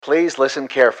Please listen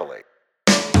carefully.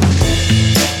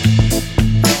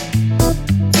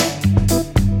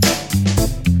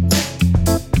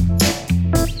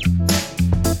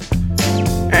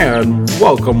 And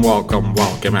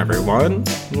welcome everyone.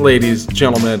 Ladies,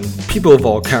 gentlemen, people of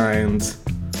all kinds.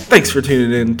 Thanks for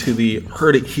tuning in to the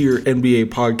Heard It Here NBA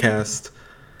podcast.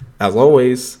 As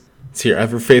always, it's your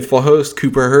ever faithful host,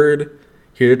 Cooper Hurd,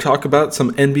 here to talk about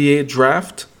some NBA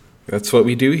draft. That's what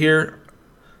we do here.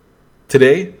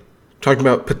 Today, talking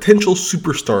about potential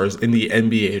superstars in the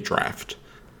NBA draft.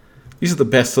 These are the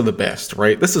best of the best,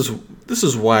 right? This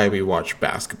is why we watch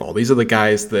basketball. These are the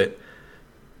guys that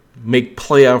make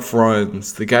playoff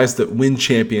runs, the guys that win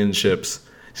championships.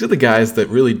 These are the guys that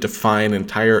really define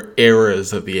entire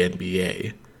eras of the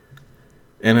NBA.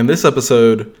 And in this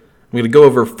episode, I'm going to go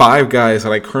over 5 guys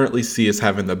that I currently see as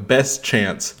having the best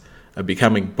chance of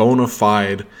becoming bona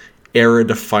fide,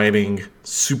 era-defining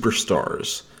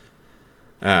superstars.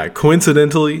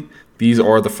 Coincidentally, these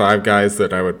are the 5 guys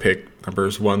that I would pick,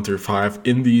 numbers 1 through 5,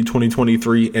 in the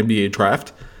 2023 NBA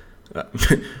draft.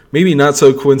 Maybe not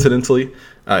so coincidentally,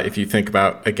 if you think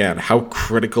about, again, how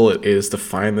critical it is to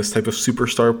find this type of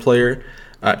superstar player,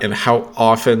 and how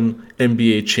often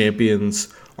NBA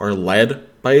champions are led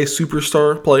by a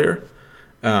superstar player.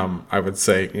 I would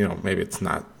say, maybe it's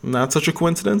not such a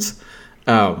coincidence.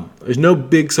 There's no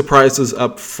big surprises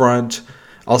up front.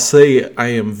 I'll say I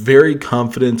am very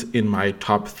confident in my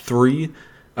top 3,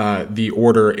 the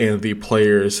order and the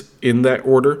players in that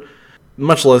order.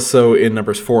 Much less so in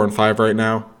numbers 4 and 5 right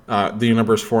now. The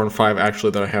numbers 4 and 5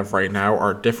 actually that I have right now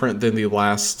are different than the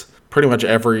last, pretty much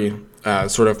every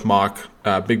sort of mock,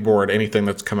 big board, anything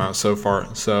that's come out so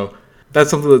far. So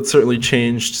that's something that's certainly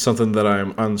changed, something that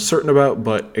I'm uncertain about.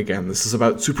 But again, this is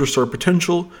about superstar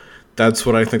potential. That's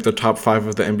what I think the top 5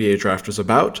 of the NBA draft is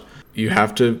about. You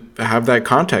have to have that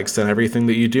context in everything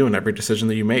that you do and every decision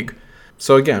that you make.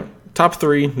 So again, top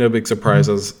 3, no big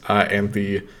surprises, and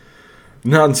the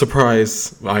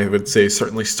non-surprise, I would say,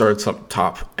 certainly starts up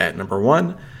top at number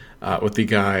 1, with the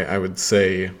guy I would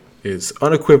say is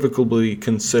unequivocally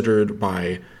considered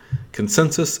by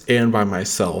consensus and by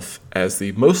myself as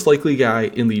the most likely guy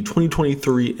in the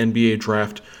 2023 NBA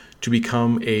draft to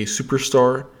become a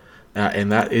superstar,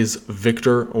 and that is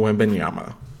Victor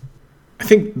Wembanyama. I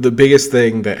think the biggest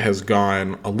thing that has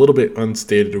gone a little bit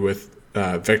unstated with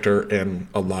Victor and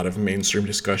a lot of mainstream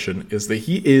discussion is that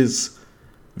he is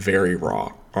very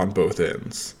raw on both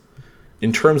ends.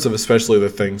 In terms of especially the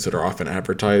things that are often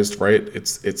advertised, right?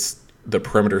 It's the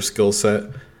perimeter skill set,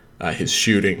 his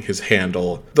shooting, his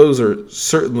handle. Those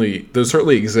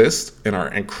certainly exist and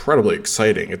are incredibly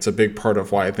exciting. It's a big part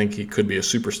of why I think he could be a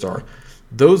superstar.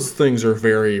 Those things are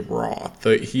very raw.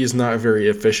 He is not very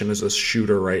efficient as a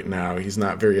shooter right now. He's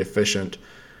not very efficient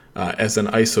as an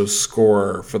ISO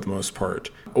scorer for the most part.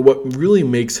 What really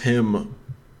makes him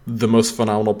the most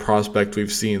phenomenal prospect we've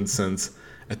seen since,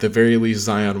 at the very least,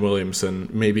 Zion Williamson,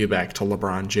 maybe back to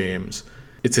LeBron James,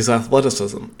 it's his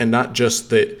athleticism, and not just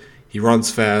that he runs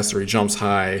fast or he jumps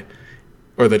high,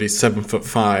 or that he's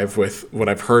 7'5" with what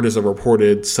I've heard is a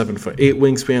reported 7'8"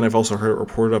 wingspan. I've also heard it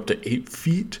reported up to 8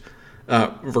 feet.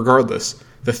 Regardless,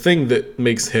 the thing that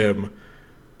makes him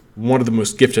one of the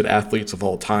most gifted athletes of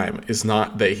all time is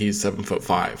not that he's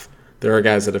 7'5". There are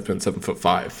guys that have been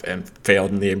 7'5" and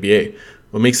failed in the NBA.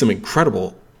 What makes him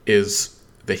incredible is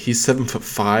that he's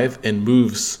 7'5" and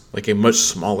moves like a much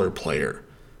smaller player.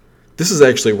 This is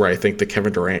actually where I think the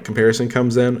Kevin Durant comparison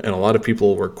comes in, and a lot of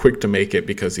people were quick to make it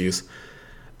because he's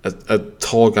a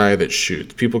tall guy that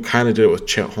shoots. People kind of did it with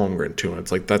Chet Holmgren too, and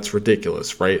it's like, that's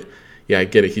ridiculous, right? Yeah, I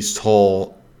get it. He's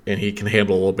tall and he can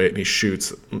handle a little bit and he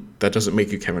shoots. That doesn't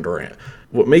make you Kevin Durant.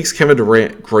 What makes Kevin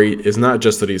Durant great is not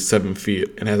just that he's 7 feet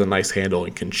and has a nice handle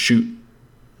and can shoot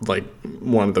like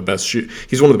one of the best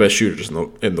He's one of the best shooters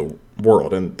in the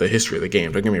world, in the history of the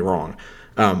game. Don't get me wrong.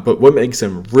 But what makes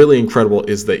him really incredible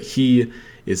is that he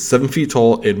is 7 feet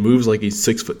tall and moves like he's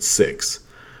 6'6".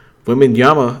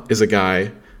 Wembanyama is a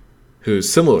guy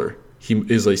who's similar. He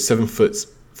is a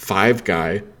 7'5"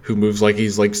 guy who moves like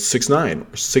he's like 6'9"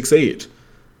 or 6'8".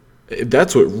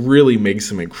 That's what really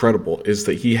makes him incredible, is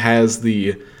that he has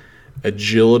the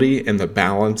agility and the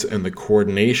balance and the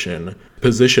coordination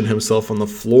position himself on the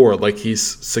floor like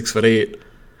he's 6'8",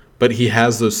 but he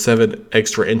has those 7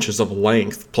 extra inches of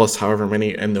length plus however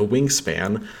many in the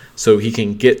wingspan, so he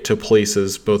can get to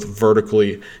places both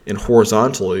vertically and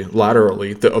horizontally,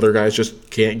 laterally, that other guys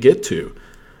just can't get to.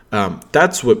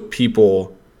 That's what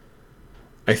people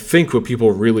I think what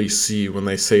people really see when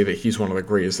they say that he's one of the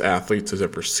greatest athletes I've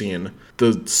ever seen,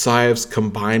 the size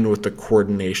combined with the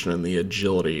coordination and the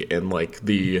agility and like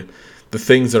the the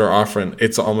things that are often,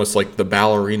 it's almost like the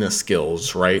ballerina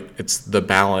skills, right? It's the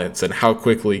balance and how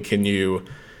quickly can you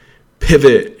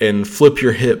pivot and flip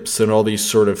your hips and all these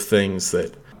sort of things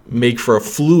that make for a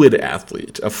fluid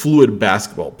athlete, a fluid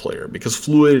basketball player, because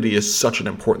fluidity is such an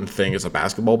important thing as a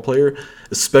basketball player,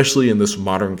 especially in this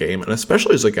modern game, and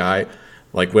especially as a guy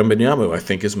like Wembanyama, who I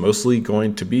think is mostly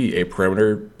going to be a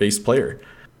perimeter-based player.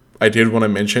 I did want to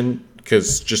mention,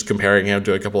 because just comparing him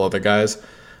to a couple other guys,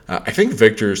 I think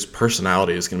Victor's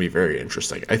personality is going to be very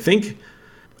interesting. I think,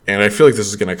 and I feel like this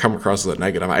is going to come across as a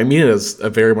negative, I mean it as a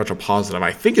very much a positive.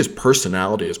 I think his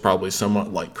personality is probably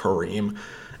somewhat like Kareem,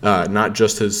 not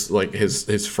just his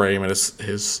frame and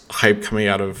his hype coming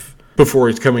out of before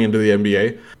he's coming into the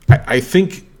NBA. I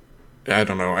think, I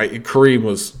don't know, Kareem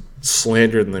was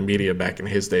slandered in the media back in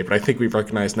his day, but I think we've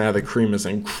recognized now that Kareem is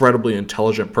an incredibly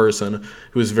intelligent person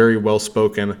who is very well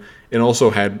spoken and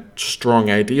also had strong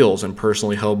ideals and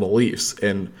personally held beliefs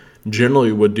and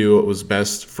generally would do what was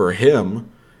best for him.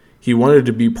 He wanted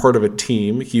to be part of a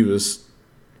team. He was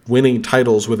winning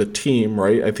titles with a team,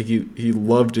 right? I think he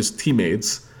loved his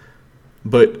teammates.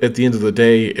 But at the end of the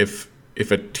day, if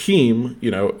a team,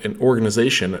 an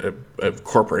organization, a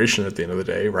corporation at the end of the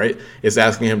day, right, is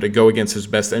asking him to go against his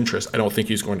best interest, I don't think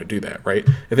he's going to do that, right?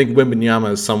 I think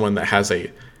Wembanyama is someone that has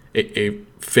a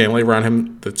family around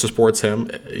him that supports him,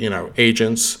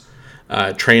 agents,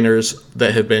 trainers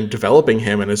that have been developing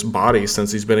him and his body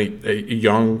since he's been a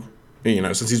young,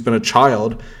 since he's been a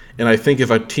child. And I think if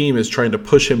a team is trying to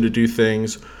push him to do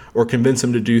things or convince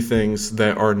him to do things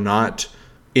that are not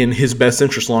in his best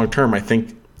interest long term, I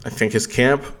think his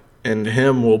camp and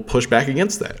him will push back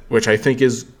against that, which I think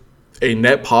is a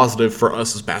net positive for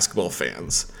us as basketball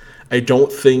fans. I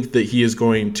don't think that he is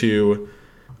going to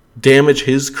damage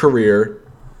his career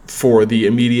for the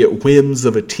immediate whims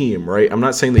of a team, right? I'm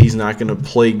not saying that he's not going to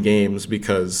play games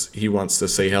because he wants to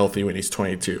stay healthy when he's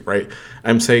 22, right?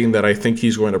 I'm saying that I think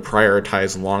he's going to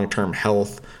prioritize long-term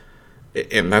health,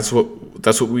 and that's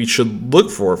what we should look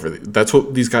for. That's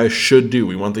what these guys should do.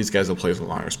 We want these guys to play as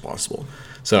long as possible.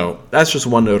 So that's just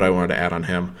one note I wanted to add on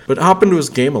him. But hop into his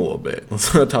game a little bit.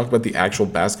 Let's talk about the actual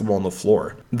basketball on the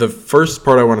floor. The first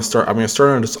part I'm going to start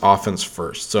on his offense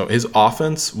first. So his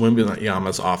offense,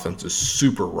 Wembanyama's offense, is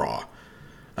super raw.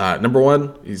 Number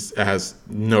one, he has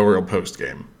no real post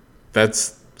game.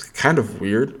 That's kind of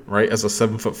weird, right? As a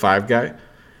 7'5" guy.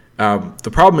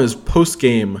 The problem is post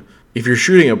game. If you're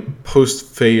shooting a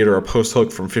post fade or a post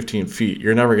hook from 15 feet,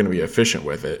 you're never going to be efficient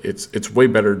with it. It's way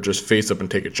better to just face up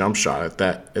and take a jump shot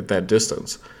at that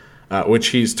distance, which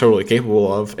he's totally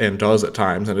capable of and does at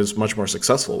times and is much more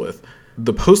successful with.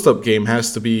 The post up game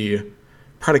has to be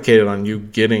predicated on you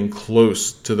getting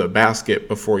close to the basket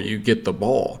before you get the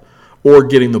ball, or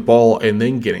getting the ball and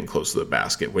then getting close to the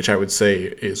basket, which I would say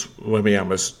is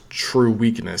Wembanyama's true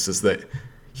weakness, is that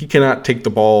he cannot take the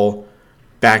ball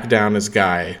back down his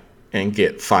guy and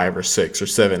get 5 or 6 or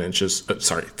 7 inches,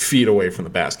 feet away from the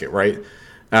basket, right?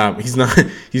 I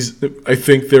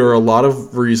think there are a lot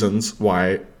of reasons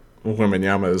why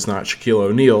Wembanyama is not Shaquille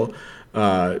O'Neal.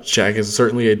 Shaq is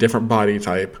certainly a different body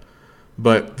type,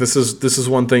 but this is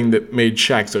one thing that made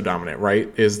Shaq so dominant, right?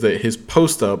 Is that his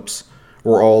post-ups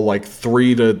were all like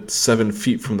 3 to 7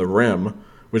 feet from the rim,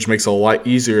 which makes it a lot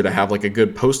easier to have like a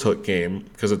good post-hook game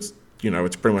because it's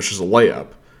pretty much just a layup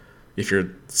if you're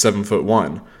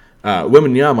 7'1".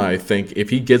 Wembanyama, I think,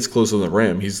 if he gets close to the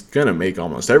rim, he's going to make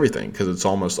almost everything because it's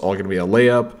almost all going to be a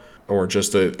layup or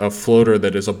just a floater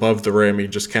that is above the rim. You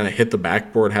just kind of hit the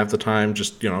backboard half the time,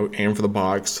 just, aim for the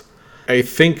box. I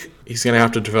think he's going to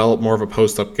have to develop more of a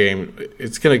post-up game.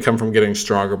 It's going to come from getting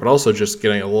stronger, but also just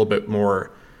getting a little bit more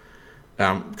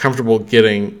comfortable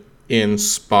getting in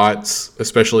spots,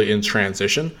 especially in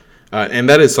transition. And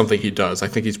that is something he does. I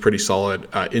think he's pretty solid.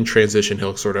 In transition,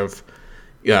 he'll sort of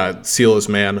seal his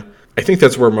man. I think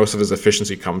that's where most of his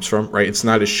efficiency comes from, right? It's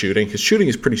not his shooting. His shooting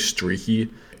is pretty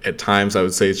streaky. At times, I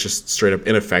would say it's just straight up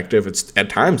ineffective. At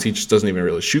times, he just doesn't even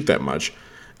really shoot that much.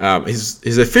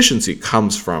 His efficiency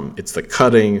comes from, it's the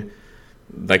cutting,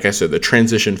 like I said, the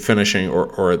transition finishing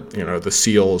or the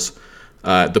seals.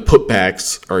 The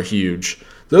putbacks are huge.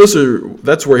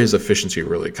 That's where his efficiency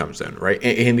really comes in, right?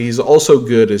 And he's also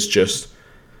good as just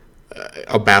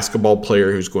a basketball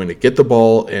player who's going to get the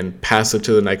ball and pass it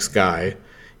to the next guy.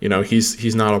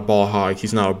 He's not a ball hog.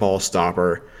 He's not a ball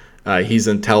stopper. He's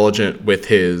intelligent with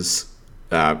his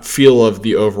feel of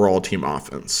the overall team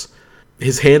offense.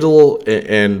 His handle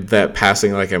and that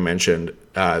passing, like I mentioned,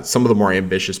 some of the more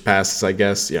ambitious passes, I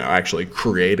guess, actually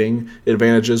creating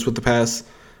advantages with the pass,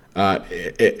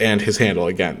 and his handle,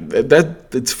 again,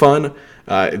 it's fun.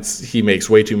 He makes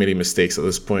way too many mistakes at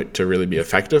this point to really be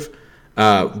effective.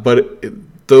 But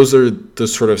those are the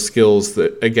sort of skills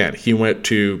that, again, he went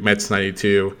to Mets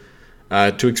 92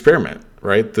 to experiment,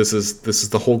 right? This is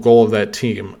the whole goal of that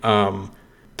team.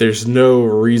 There's no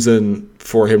reason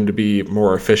for him to be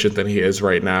more efficient than he is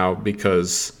right now,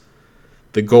 because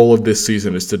the goal of this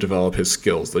season is to develop his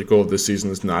skills. The goal of this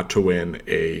season is not to win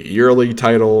a EuroLeague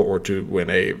title or to win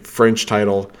a French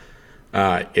title.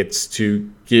 It's to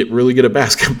get really good at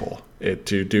basketball,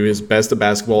 to do his best at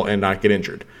basketball and not get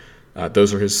injured.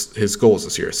 Those are his goals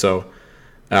this year. So,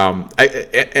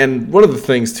 and one of the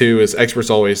things too is experts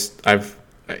always. I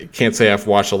can't say I've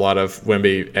watched a lot of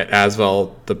Wemby at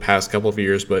Asvel the past couple of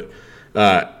years, but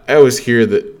I always hear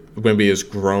that Wemby has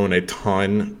grown a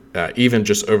ton, even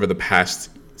just over the past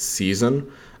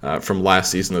season, from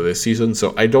last season to this season.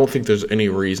 So I don't think there's any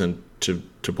reason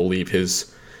to believe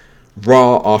his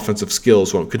raw offensive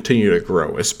skills won't continue to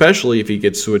grow, especially if he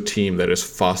gets to a team that is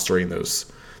fostering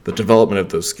the development of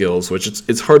those skills, which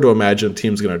it's hard to imagine a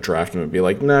team's going to draft him and be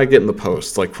like, nah, get in the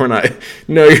post. Like, you're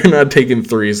not taking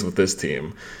threes with this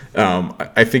team.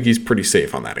 I think he's pretty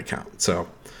safe on that account. So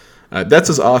that's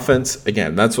his offense.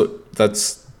 Again, that's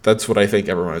what I think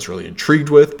everyone is really intrigued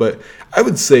with. But I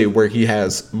would say where he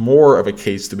has more of a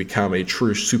case to become a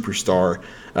true superstar,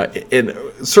 and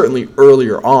certainly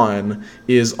earlier on,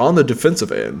 is on the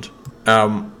defensive end.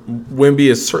 Wemby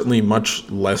is certainly much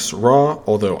less raw,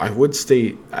 although I would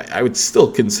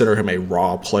still consider him a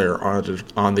raw player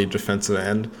on the defensive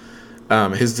end.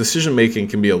 His decision making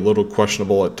can be a little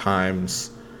questionable at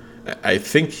times. I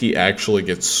think he actually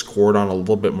gets scored on a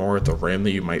little bit more at the rim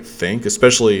than you might think,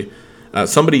 especially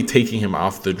somebody taking him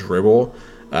off the dribble.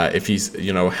 If he's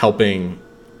helping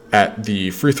at the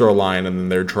free throw line and then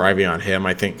they're driving on him,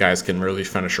 I think guys can really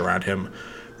finish around him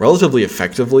relatively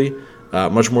effectively.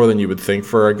 Much more than you would think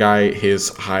for a guy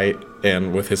his height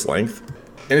and with his length.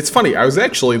 And it's funny, I was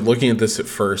actually looking at this at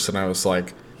first and I was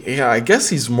like, yeah, I guess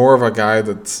he's more of a guy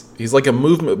he's like a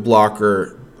movement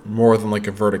blocker more than like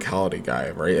a verticality guy,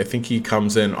 right? I think he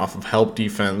comes in off of help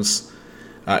defense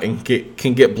and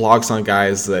can get blocks on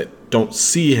guys that don't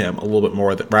see him a little bit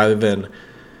more, rather than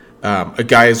a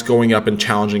guy is going up and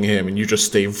challenging him and you just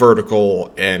stay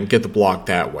vertical and get the block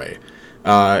that way.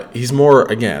 He's more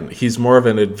of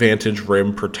an advantage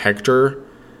rim protector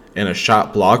and a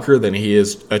shot blocker than he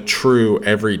is a true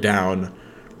every down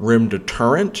rim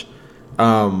deterrent.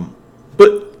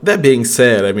 But that being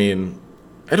said, I mean,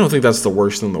 I don't think that's the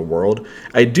worst in the world.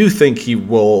 I do think he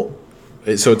will.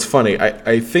 So it's funny.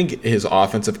 I think his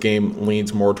offensive game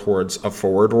leans more towards a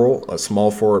forward role, a small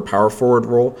forward, power forward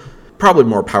role. Probably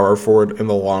more power forward in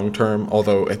the long term,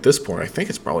 although at this point I think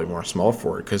it's probably more small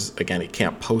forward because, again, he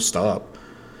can't post up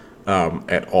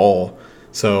at all.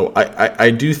 So I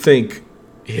do think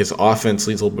his offense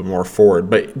leans a little bit more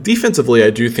forward. But defensively, I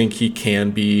do think he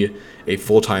can be a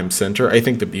full-time center. I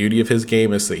think the beauty of his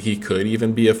game is that he could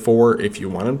even be a 4 if you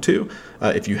want him to,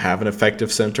 if you have an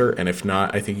effective center. And if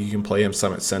not, I think you can play him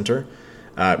some at center.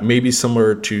 Maybe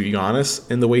similar to Giannis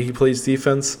in the way he plays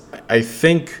defense. I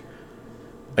think,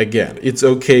 again, it's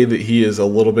okay that he is a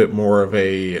little bit more of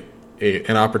an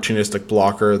opportunistic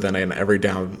blocker than an every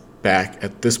down back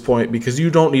at this point, because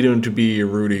you don't need him to be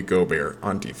Rudy Gobert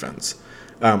on defense.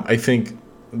 I think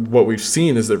what we've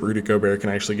seen is that Rudy Gobert can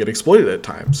actually get exploited at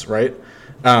times, right?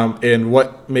 And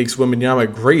what makes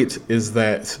Wembanyama great is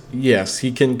that, yes,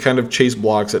 he can kind of chase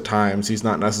blocks at times. He's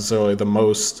not necessarily the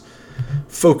most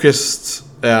focused,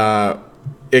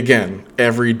 again,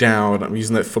 every down. I'm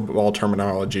using that football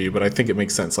terminology, but I think it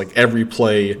makes sense. Like, every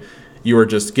play, you are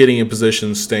just getting in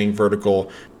position, staying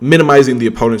vertical, minimizing the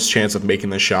opponent's chance of making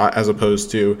the shot, as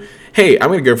opposed to, hey, I'm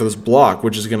going to go for this block,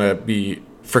 which is going to be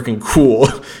freaking cool,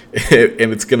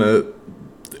 and it's going to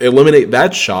eliminate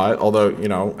that shot,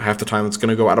 although, half the time it's going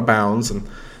to go out of bounds, and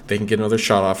they can get another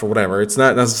shot off or whatever. It's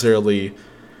not necessarily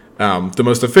the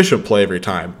most efficient play every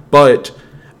time, but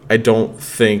I don't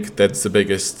think that's the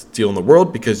biggest deal in the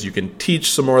world, because you can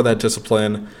teach some more of that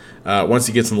discipline once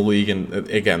he gets in the league. And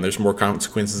again, there's more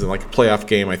consequences in like a playoff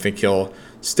game. I think he'll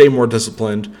stay more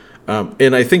disciplined.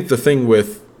 And I think the thing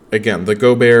with, again, the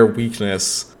Gobert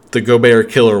weakness, the Gobert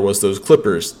killer was those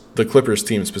Clippers, the Clippers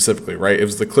team specifically, right? It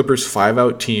was the Clippers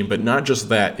 5-out team, but not just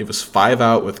that. It was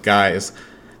 5-out with guys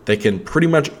that can pretty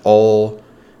much all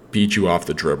beat you off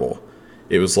the dribble.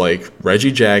 It was like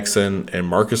Reggie Jackson and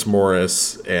Marcus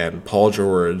Morris and Paul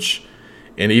George,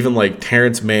 and even like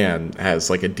Terrence Mann has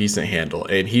like a decent handle,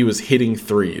 and he was hitting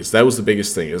threes. That was the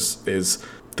biggest thing, is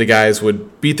the guys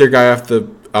would beat their guy off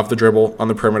the dribble on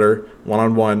the perimeter,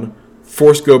 one-on-one,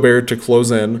 force Gobert to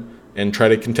close in and try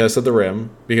to contest at the rim,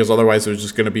 because otherwise there's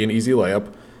just going to be an easy layup.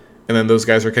 And then those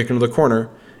guys are kicking to the corner,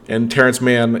 and Terrence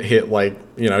Mann hit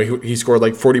he scored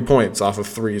like 40 points off of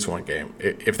threes one game.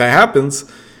 If that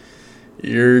happens,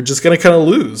 you're just going to kind of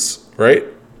lose, right?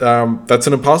 That's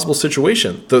an impossible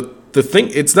situation. The thing,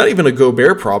 it's not even a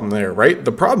Gobert problem there, right?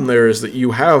 The problem there is that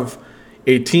you have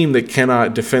a team that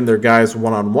cannot defend their guys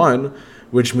one-on-one,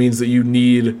 which means that you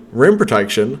need rim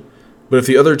protection. But if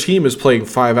the other team is playing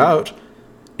 5 out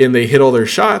and they hit all their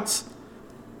shots,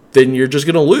 then you're just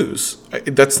going to lose.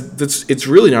 It's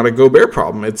really not a Gobert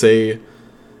problem. It's a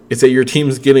your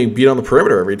team's getting beat on the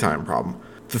perimeter every time problem.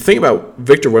 The thing about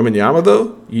Victor Wembanyama,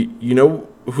 though, you know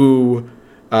who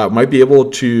might be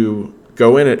able to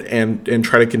go in and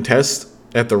try to contest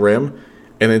at the rim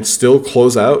and then still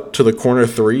close out to the corner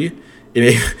three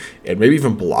and maybe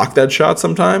even block that shot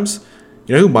sometimes.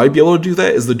 You know who might be able to do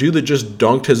that is the dude that just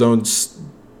dunked his own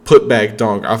putback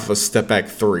dunk off of a step back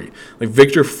three. Like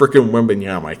Victor frickin'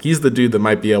 Wembanyama. He's the dude that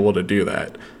might be able to do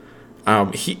that.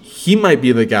 He might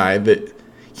be the guy that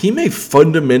he may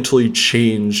fundamentally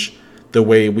change the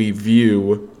way we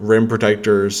view rim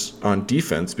protectors on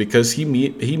defense, because he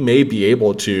may be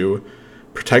able to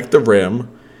protect the rim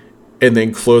and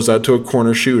then close out to a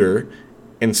corner shooter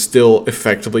and still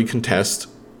effectively contest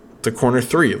the corner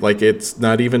three. Like, it's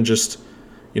not even just,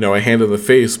 a hand in the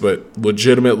face, but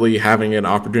legitimately having an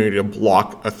opportunity to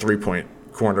block a 3-point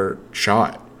corner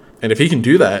shot. And if he can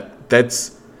do that,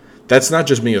 that's not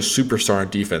just being a superstar on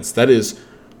defense. That is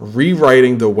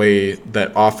rewriting the way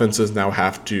that offenses now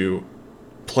have to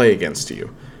play against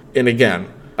you. And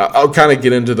again, I'll kind of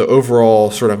get into the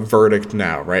overall sort of verdict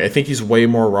now, right? I think he's way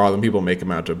more raw than people make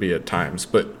him out to be at times.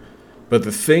 But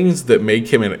the things that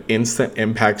make him an instant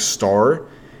impact star,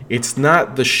 it's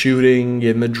not the shooting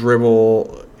and the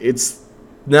dribble. It's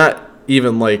not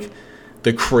even like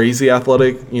the crazy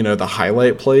athletic, the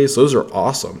highlight plays. Those are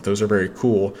awesome. Those are very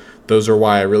cool. Those are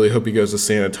why I really hope he goes to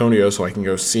San Antonio so I can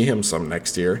go see him some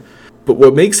next year. But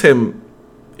what makes him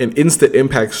an instant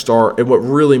impact star, and what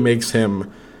really makes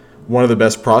him one of the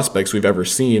best prospects we've ever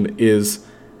seen, is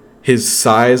his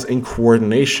size and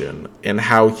coordination, and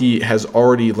how he has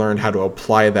already learned how to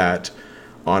apply that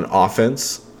on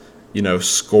offense,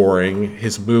 scoring,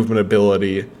 his movement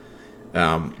ability,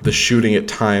 the shooting at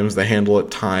times, the handle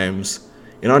at times,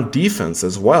 and on defense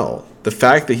as well. The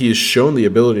fact that he has shown the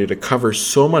ability to cover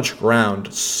so much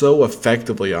ground so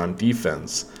effectively on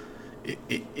defense,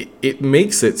 it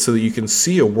makes it so that you can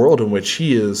see a world in which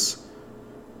he is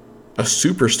a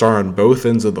superstar on both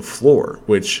ends of the floor,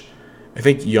 which I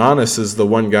think Giannis is the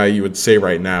one guy you would say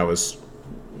right now is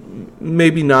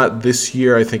maybe not this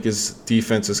year. I think his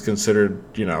defense is considered,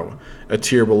 a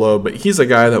tier below, but he's a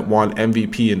guy that won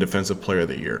MVP and Defensive Player of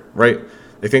the Year, right?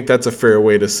 I think that's a fair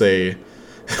way to say.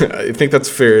 I think that's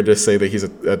fair to say that he's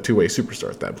a two-way superstar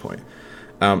at that point.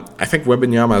 I think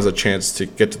Wembanyama has a chance to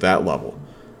get to that level,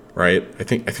 right? I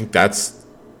think that's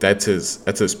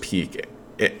his peak.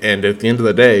 And at the end of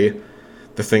the day,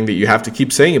 the thing that you have to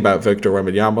keep saying about Victor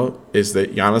Wembanyama is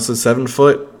that Giannis is 7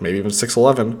 foot, maybe even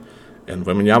 6'11", and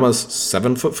Wembanyama's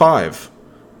 7'5".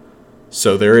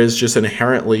 So there is just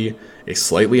inherently a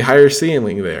slightly higher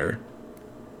ceiling there.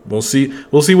 We'll see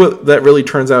what that really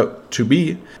turns out to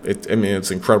be.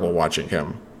 It's incredible watching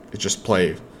him just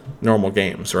play normal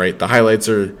games, right? The highlights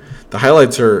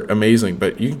are amazing,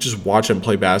 but you can just watch him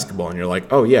play basketball and you're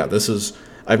like, oh yeah,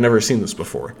 I've never seen this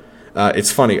before.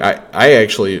 It's funny. I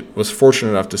actually was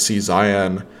fortunate enough to see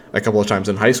Zion a couple of times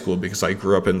in high school because I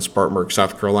grew up in Spartanburg,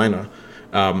 South Carolina.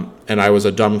 And I was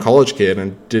a dumb college kid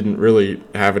and didn't really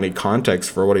have any context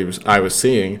for what I was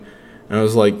seeing. And I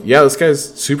was like, yeah, this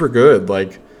guy's super good.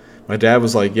 Like, my dad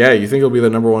was like, yeah, you think he'll be the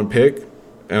number 1 pick?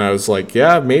 And I was like,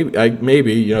 yeah,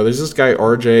 maybe. There's this guy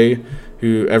RJ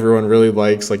who everyone really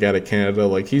likes, like out of Canada.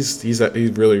 Like he's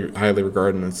really highly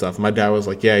regarded and stuff. My dad was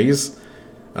like, yeah,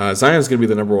 Zion's gonna be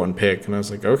the number 1 pick. And I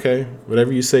was like, okay,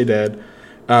 whatever you say, Dad.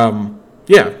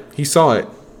 Yeah, he saw it.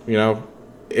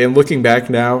 And looking back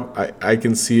now, I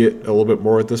can see it a little bit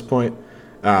more at this point.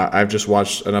 I've just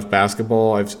watched enough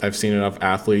basketball. I've seen enough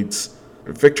athletes.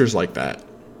 Victor's like that.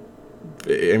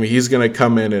 He's going to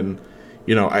come in and,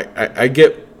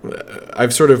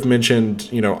 I've sort of mentioned,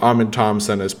 Amin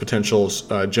Thompson as potential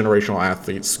generational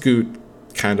athletes. Scoot,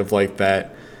 kind of like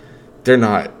that. They're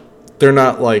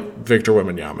not like Victor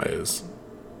Wembanyama is.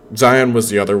 Zion was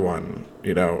the other one.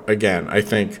 Again, I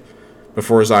think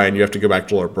before Zion, you have to go back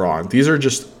to LeBron. These are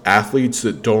just athletes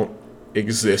that don't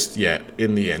exist yet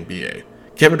in the NBA.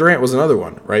 Kevin Durant was another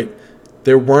one, right?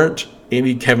 There weren't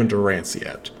any Kevin Durants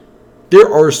yet. There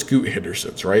are Scoot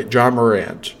Hendersons, right? John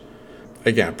Morant.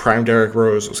 Again, prime Derrick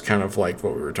Rose was kind of like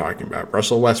what we were talking about.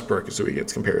 Russell Westbrook is who he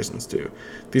gets comparisons to.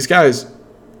 These guys,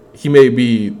 he may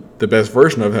be the best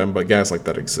version of him, but guys like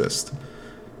that exist.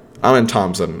 Amin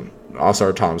Thompson,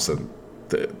 Oscar Thompson,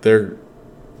 they're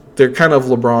kind of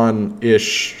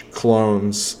LeBron-ish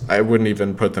clones. I wouldn't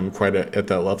even put them quite at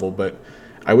that level, but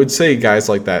I would say guys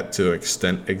like that to an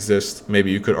extent exist.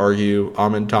 Maybe you could argue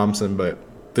Amin Thompson, but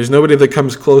there's nobody that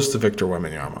comes close to Victor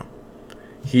Wembanyama.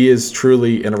 He is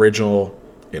truly an original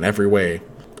in every way.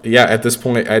 Yeah, at this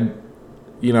point,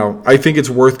 I think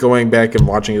it's worth going back and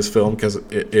watching his film because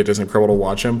it is incredible to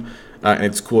watch him, and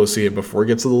it's cool to see it before he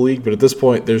gets to the league. But at this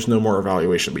point, there's no more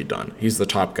evaluation to be done. He's the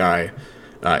top guy.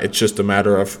 It's just a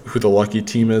matter of who the lucky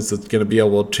team is that's going to be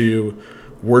able to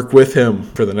work with him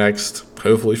for the next,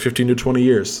 hopefully, 15 to 20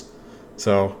 years.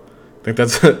 So I think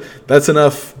that's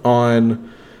enough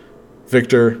on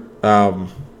Victor.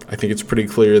 I think it's pretty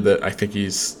clear that I think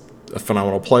he's a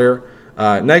phenomenal player.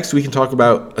 Next, we can talk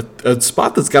about a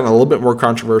spot that's gotten a little bit more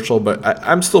controversial, but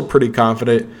I'm still pretty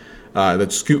confident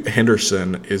that Scoot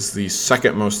Henderson is the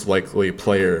second most likely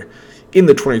player in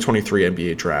the 2023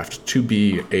 NBA draft to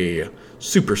be a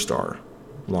superstar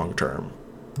long term.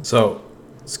 So,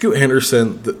 Scoot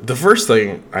Henderson, the first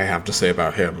thing I have to say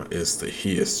about him is that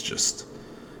he is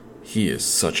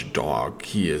such a dog.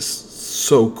 He is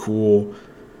so cool,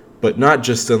 but not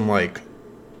just in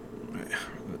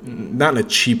not in a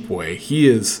cheap way. He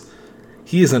is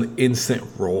an instant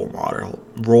role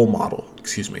model.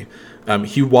 Excuse me.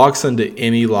 He walks into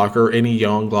any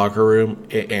young locker room,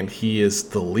 and he is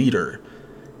the leader.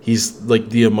 He's like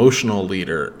the emotional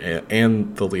leader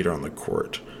and the leader on the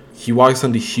court. He walks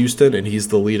into Houston, and he's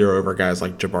the leader over guys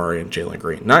like Jabari and Jalen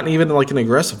Green. Not even in like an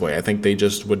aggressive way. I think they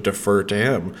just would defer to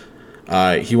him.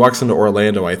 He walks into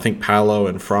Orlando. I think Paolo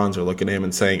and Franz are looking at him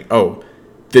and saying, "Oh,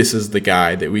 this is the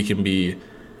guy that we can be."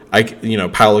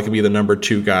 Paolo can be the number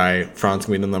 2 guy, Franz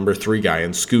can be the number 3 guy,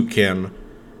 and Scoot can,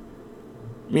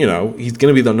 he's going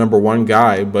to be the number 1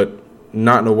 guy, but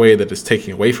not in a way that is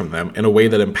taking away from them, in a way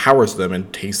that empowers them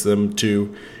and takes them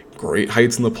to great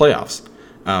heights in the playoffs.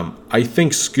 I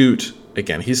think Scoot,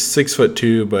 again, he's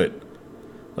 6'2", but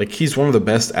he's one of the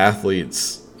best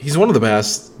athletes. He's one of the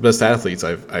best athletes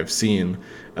I've seen.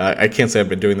 I can't say I've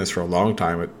been doing this for a long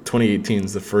time. 2018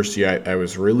 is the first year I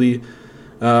was really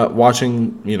watching,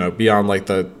 beyond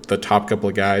the top couple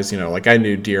of guys, I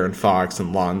knew De'Aaron Fox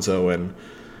and Lonzo and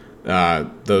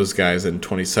those guys in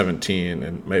 2017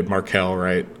 and Markelle,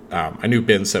 right? I knew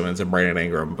Ben Simmons and Brandon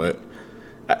Ingram, but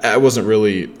I wasn't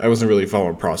really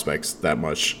following prospects that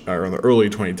much, or in the early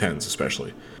 2010s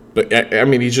especially. But I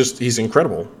mean, he's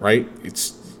incredible, right?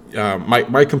 It's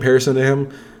my comparison to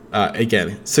him.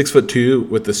 Again, 6'2"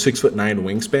 with the 6'9"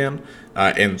 wingspan,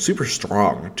 and super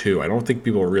strong too. I don't think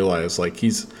people realize I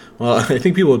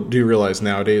think people do realize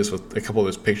nowadays with a couple of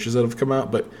those pictures that have come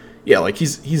out. But yeah,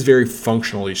 he's very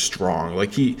functionally strong.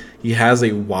 He has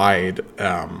a wide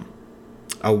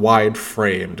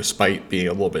frame despite being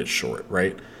a little bit short,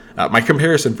 right? My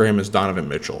comparison for him is Donovan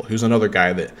Mitchell, who's another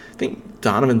guy that I think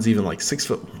Donovan's even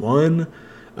 6'1",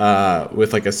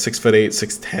 with a 6'8",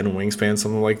 6'10" wingspan,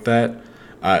 something like that.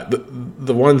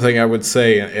 The one thing I would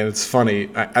say, and it's funny,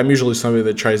 I'm usually somebody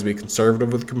that tries to be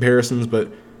conservative with comparisons, but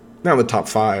now in the top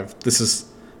 5,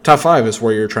 top 5 is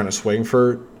where you're trying to swing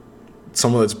for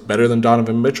someone that's better than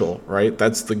Donovan Mitchell, right?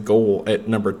 That's the goal at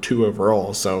number 2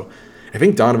 overall. So I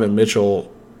think Donovan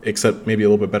Mitchell, except maybe a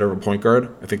little bit better of a point guard,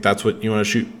 I think that's what you want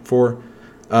to shoot for.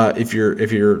 If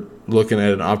you're looking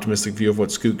at an optimistic view of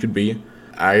what Scoot could be,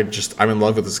 I'm in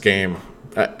love with this game.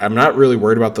 I'm not really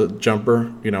worried about the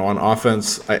jumper. On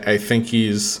offense, I think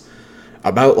he's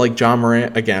about like Ja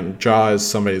Morant. Again, Ja is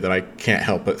somebody that I can't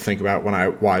help but think about when I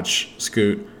watch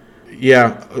Scoot.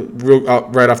 Yeah,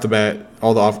 right off the bat,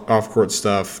 all the off-court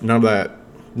stuff, none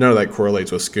of that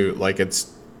correlates with Scoot.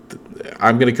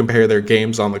 I'm going to compare their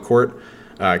games on the court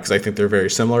because I think they're very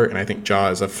similar, and I think Ja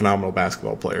is a phenomenal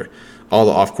basketball player. All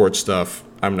the off-court stuff,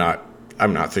 I'm not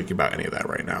thinking about any of that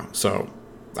right now. So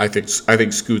I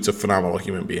think Scoot's a phenomenal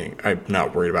human being. I'm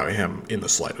not worried about him in the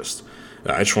slightest.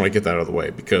 I just want to get that out of the way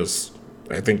because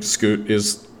I think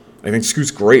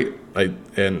Scoot's great. I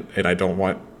don't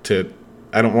want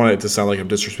it to sound like I'm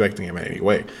disrespecting him in any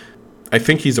way. I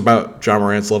think he's about Ja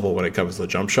Morant's level when it comes to the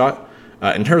jump shot.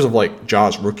 In terms of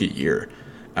Ja's rookie year,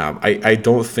 I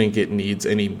don't think it needs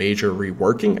any major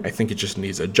reworking. I think it just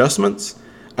needs adjustments.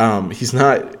 He's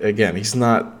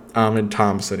not Amin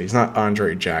Thompson. He's not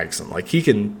Andre Jackson. He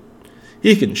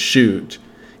can shoot.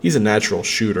 He's a natural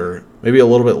shooter. Maybe a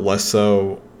little bit less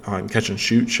so on catch and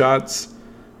shoot shots.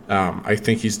 I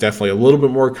think he's definitely a little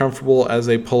bit more comfortable as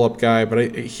a pull-up guy, but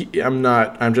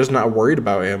I'm just not worried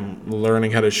about him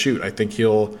learning how to shoot. I think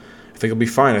he'll be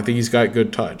fine. I think he's got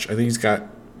good touch. I think he's got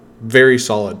very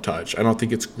solid touch. I don't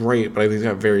think it's great, but I think he's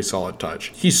got very solid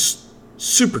touch. He's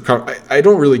I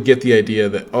don't really get the idea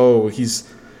that,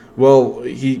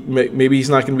 maybe he's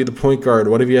not going to be the point guard.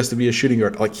 What if he has to be a shooting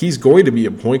guard? Like, he's going to be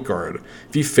a point guard.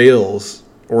 If he fails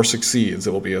or succeeds,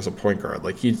 it will be as a point guard.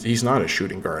 Like, he's not a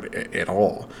shooting guard at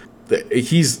all.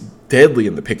 He's deadly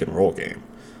in the pick and roll game.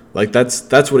 Like,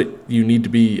 that's what you need to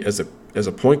be as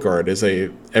a point guard, as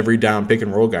a every down pick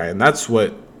and roll guy, and that's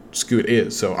what Scoot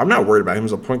is. So I'm not worried about him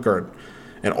as a point guard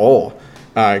at all,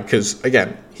 because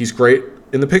again, he's great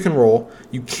in the pick and roll.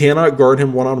 You cannot guard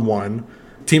him one-on-one.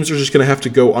 Teams are just going to have to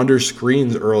go under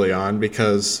screens early on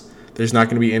because there's not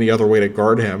going to be any other way to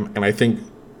guard him. And I think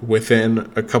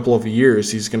within a couple of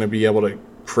years, he's going to be able to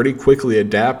pretty quickly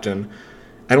adapt. And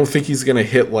I don't think he's going to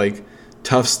hit like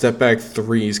tough step back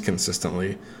threes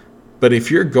consistently. But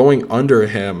if you're going under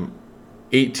him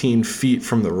 18 feet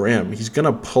from the rim, he's going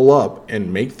to pull up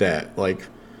and make that like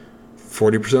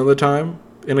 40% of the time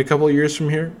in a couple of years from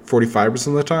here, 45%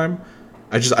 of the time.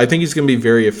 I think he's going to be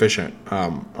very efficient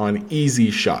on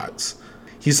easy shots.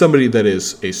 He's somebody that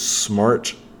is a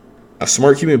smart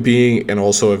human being, and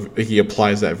also he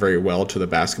applies that very well to the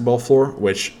basketball floor,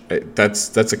 which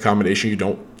that's a combination you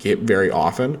don't get very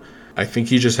often. I think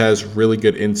he just has really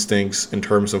good instincts in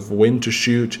terms of when to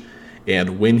shoot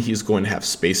and when he's going to have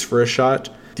space for a shot.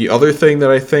 The other thing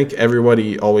that I think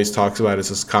everybody always talks about is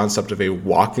this concept of a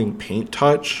walking paint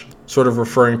touch, sort of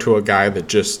referring to a guy that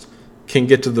just can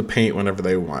get to the paint whenever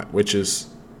they want, which is,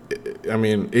 I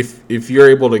mean, if you're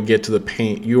able to get to the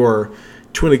paint, you are,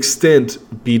 to an extent,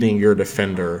 beating your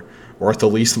defender, or at the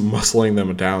least muscling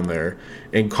them down there,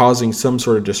 and causing some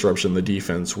sort of disruption in the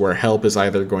defense where help is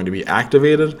either going to be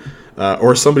activated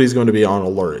or somebody's going to be on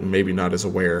alert and maybe not as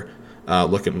aware,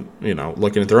 looking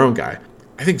at their own guy.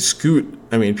 I think Scoot,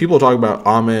 I mean, people talk about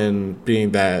Amen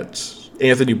being that,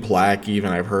 Anthony Black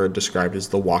even I've heard described as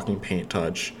the walking paint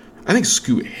touch. I think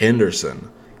Scoot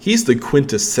Henderson, he's the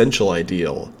quintessential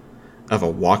ideal of a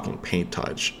walking paint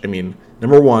touch. I mean,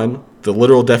 number one, the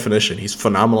literal definition, he's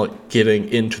phenomenal at getting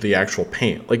into the actual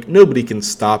paint. Like, nobody can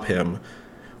stop him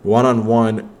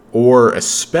one-on-one, or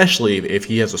especially if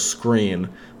he has a screen,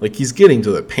 like, he's getting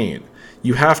to the paint.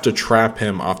 You have to trap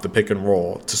him off the pick and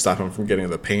roll to stop him from getting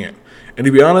to the paint. And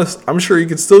to be honest, I'm sure he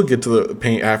could still get to the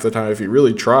paint half the time if he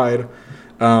really tried.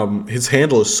 His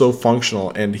handle is so functional,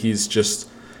 and he's just,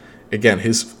 again,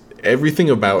 everything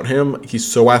about him, he's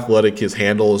so athletic, his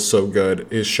handle is so good,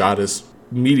 his shot is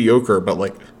mediocre, but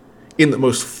like in the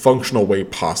most functional way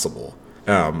possible,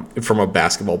 from a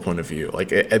basketball point of view. Like,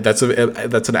 that's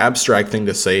an abstract thing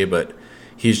to say, but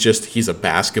he's a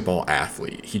basketball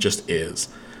athlete. He just is.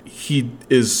 He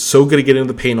is so good at getting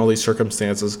into the paint in all these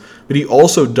circumstances, but he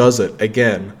also does it,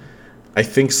 again, I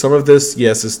think some of this,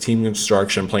 yes, is team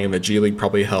construction. Playing in the G League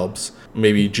probably helps.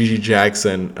 Maybe Gigi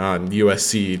Jackson on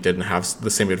USC didn't have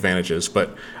the same advantages,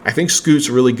 but I think Scoot's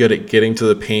really good at getting to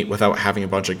the paint without having a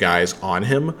bunch of guys on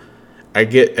him. I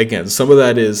get, again, some of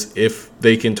that is if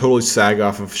they can totally sag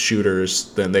off of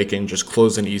shooters, then they can just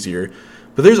close in easier.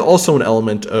 But there's also an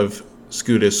element of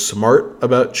Scoot is smart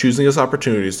about choosing his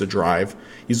opportunities to drive.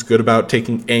 He's good about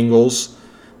taking angles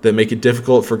that make it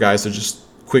difficult for guys to just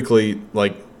quickly,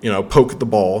 poke at the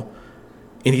ball.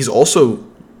 And he's also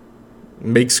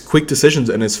makes quick decisions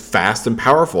and is fast and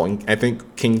powerful, and I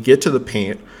think can get to the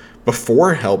paint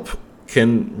before help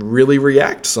can really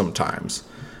react sometimes.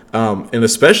 And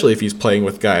especially if he's playing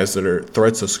with guys that are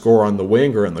threats to score on the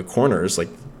wing or in the corners,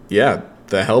 the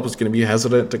help is going to be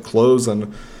hesitant to close,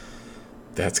 and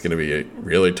that's going to be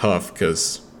really tough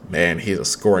because, man, he's a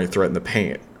scoring threat in the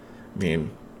paint. I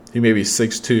mean, he may be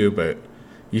 6'2", but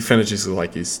he finishes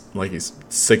like he's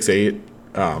 6'8".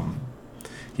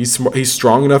 He's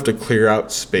strong enough to clear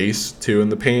out space too in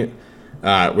the paint,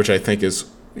 which I think is,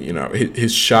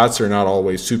 his shots are not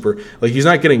always super, he's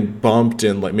not getting bumped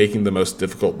and making the most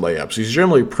difficult layups. He's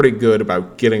generally pretty good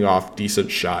about getting off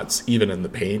decent shots even in the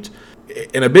paint.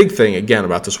 And a big thing again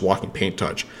about this walking paint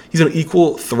touch, he's an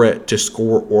equal threat to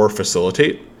score or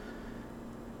facilitate,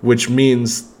 which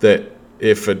means that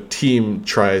if a team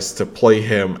tries to play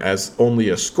him as only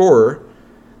a scorer,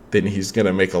 then he's going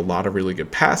to make a lot of really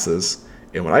good passes.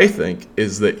 And what I think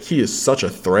is that he is such a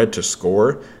threat to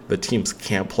score that teams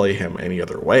can't play him any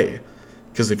other way.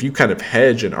 Because if you kind of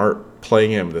hedge and aren't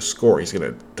playing him to score, he's going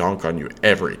to dunk on you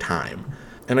every time.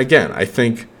 And again, I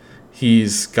think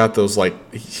he's got those,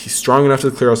 he's strong enough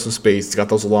to clear out some space. He's got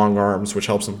those long arms, which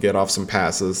helps him get off some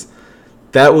passes.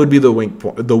 That would be the weak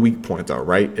point, though,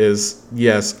 right? Is,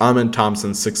 yes, Amen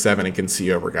Thompson 6'7" and can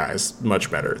see over guys much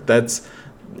better. That's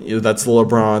the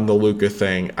LeBron, the Luka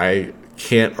thing. I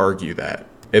can't argue that.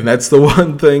 And that's the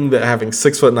one thing that having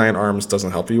 6'9" arms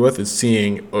doesn't help you with, is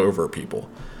seeing over people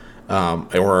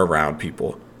or around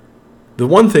people. The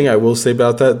one thing I will say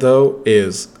about that, though,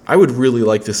 is I would really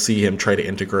like to see him try to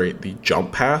integrate the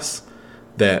jump pass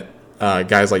that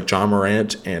guys like John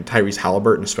Morant and Tyrese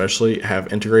Halliburton especially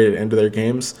have integrated into their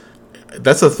games.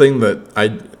 That's a thing that I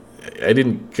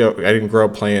didn't grow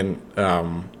up playing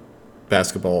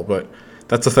basketball, but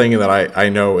that's a thing that I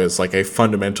know is like a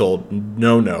fundamental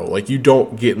no. Like, you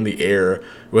don't get in the air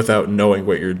without knowing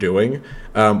what you're doing.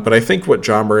 But I think what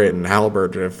John Morant and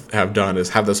Halliburton have done is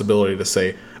have this ability to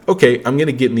say, okay, I'm going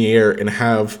to get in the air and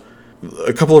have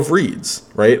a couple of reads,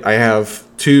 right? I have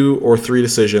 2 or 3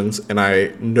 decisions, and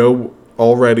I know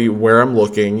already where I'm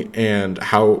looking and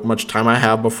how much time I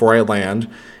have before I land.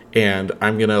 And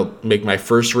I'm going to make my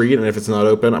first read, and if it's not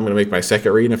open, I'm going to make my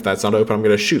second read, and if that's not open, I'm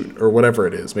going to shoot, or whatever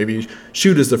it is. Maybe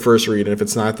shoot is the first read, and if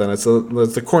it's not, then it's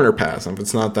the corner pass, and if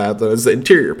it's not that, then it's the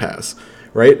interior pass,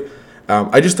 right?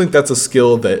 I just think that's a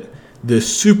skill that the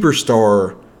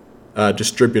superstar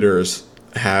distributors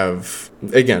have.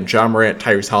 Again, John Morant,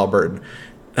 Tyrese Halliburton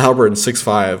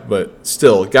 6'5", but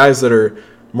still, guys that are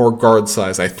more guard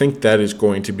size, I think that is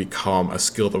going to become a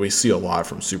skill that we see a lot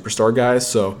from superstar guys.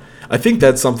 So I think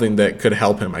that's something that could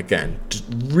help him, again, to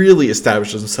really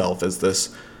establish himself as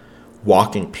this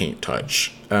walking paint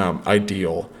touch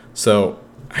ideal. So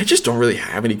I just don't really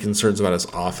have any concerns about his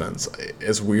offense,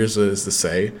 as weird as it is to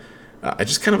say. I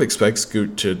just kind of expect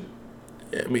Scoot to,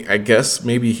 I mean, I guess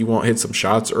maybe he won't hit some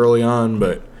shots early on,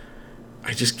 but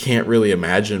I just can't really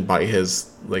imagine by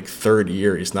his third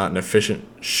year he's not an efficient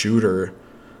shooter,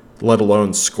 let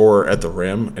alone scorer at the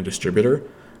rim and distributor.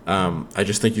 I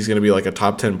just think he's going to be like a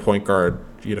top 10 point guard,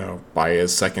 by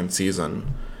his second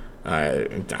season.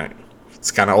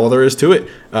 It's kind of all there is to it.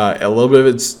 A little bit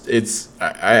of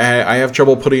I have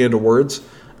trouble putting it into words.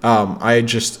 I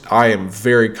am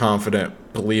very confident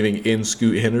believing in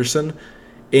Scoot Henderson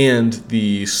and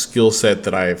the skill set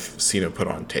that I've seen him put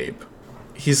on tape.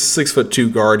 He's a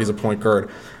 6'2" guard. He's a point guard.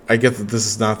 I get that this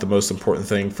is not the most important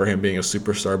thing for him being a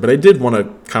superstar, but I did want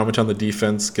to comment on the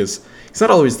defense because he's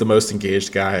not always the most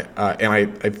engaged guy, and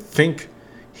I think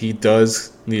he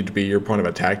does need to be your point of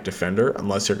attack defender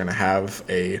unless you're going to have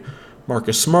a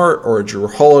Marcus Smart or a Drew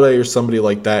Holiday or somebody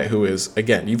like that who is,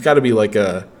 again, you've got to be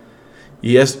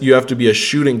you have to be a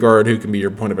shooting guard who can be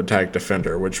your point of attack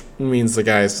defender, which means the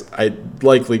guy's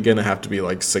likely going to have to be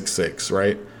 6'6",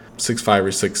 right? 6'5" or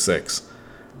 6'6".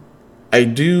 I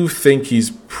do think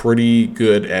he's pretty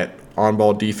good at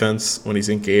on-ball defense when he's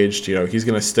engaged. He's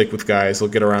going to stick with guys. He'll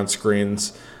get around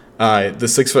screens. The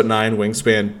 6'9"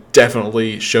 wingspan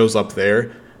definitely shows up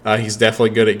there. He's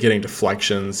definitely good at getting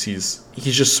deflections. He's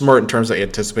just smart in terms of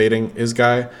anticipating his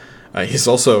guy. He's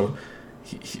also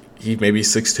he may be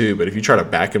 6'2", but if you try to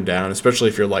back him down, especially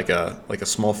if you're like a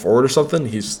small forward or something,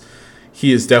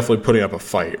 he is definitely putting up a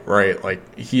fight, right?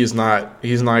 He's not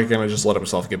going to just let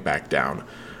himself get back down.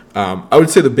 I would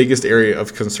say the biggest area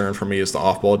of concern for me is the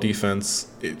off-ball defense.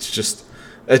 That's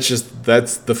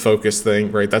the focus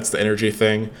thing, right? That's the energy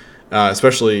thing.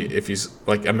 Especially if he's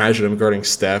imagine him guarding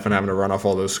Steph and having to run off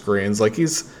all those screens.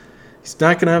 He's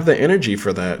not going to have the energy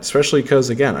for that, especially because,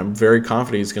 again, I'm very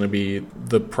confident he's going to be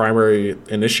the primary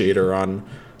initiator on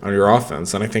your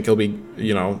offense. And I think he'll be,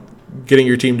 getting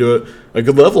your team to a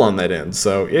good level on that end.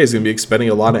 So, yeah, he's going to be expending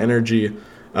a lot of energy.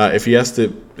 If he has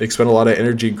to expend a lot of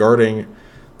energy guarding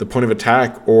the point of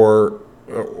attack or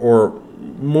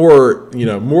more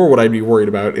what I'd be worried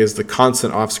about is the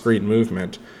constant off-screen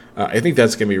movement. I think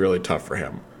that's going to be really tough for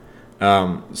him.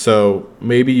 So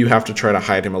maybe you have to try to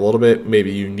hide him a little bit.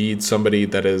 Maybe you need somebody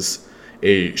that is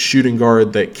a shooting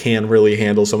guard that can really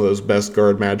handle some of those best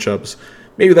guard matchups.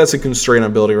 Maybe that's a constraint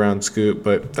on building around Scoot,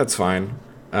 but that's fine.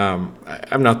 I'm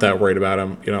not that worried about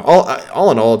him.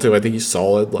 All in all, too, I think he's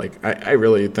solid. I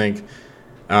really think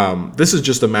this is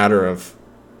just a matter of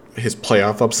his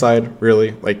playoff upside,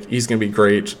 really. He's going to be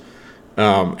great.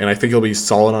 And I think he'll be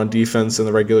solid on defense in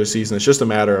the regular season. It's just a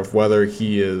matter of whether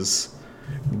he is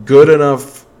good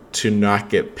enough to not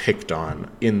get picked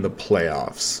on in the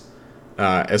playoffs.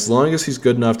 As long as he's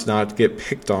good enough to not get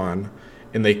picked on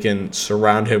and they can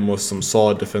surround him with some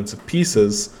solid defensive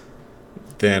pieces,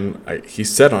 then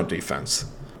he's set on defense.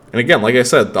 And again, like I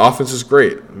said, the offense is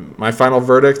great. My final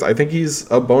verdict, I think he's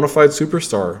a bona fide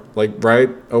superstar, right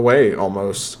away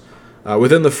almost,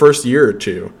 within the first year or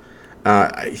two.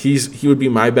 He would be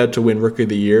my bet to win Rookie of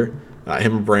the Year.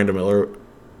 Him and Brandon Miller.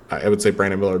 I would say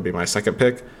Brandon Miller would be my second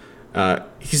pick.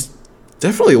 He's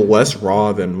definitely less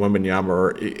raw than Wembanyama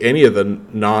or any of the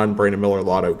non-Brandon Miller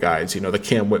Lotto guys. The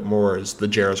Cam Whitmores, the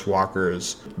Jarris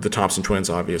Walkers, the Thompson twins,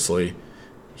 obviously.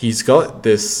 He's got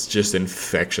this just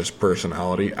infectious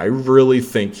personality. I really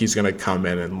think he's going to come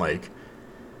in and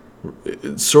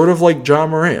sort of like John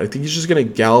Morant. I think he's just going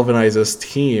to galvanize this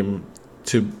team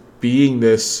to being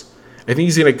this. I think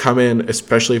he's going to come in,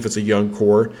 especially if it's a young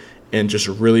core, and just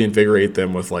really invigorate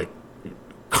them with like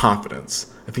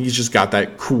confidence. I think he's just got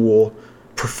that cool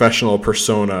professional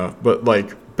persona, but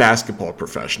like basketball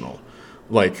professional.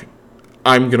 Like,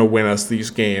 I'm going to win us these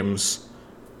games.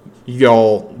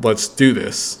 Y'all, let's do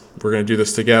this. We're going to do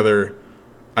this together.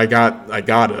 I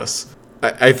got us.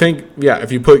 I think, yeah,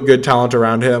 if you put good talent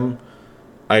around him,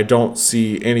 I don't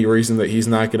see any reason that he's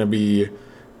not going to be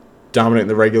dominant in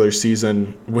the regular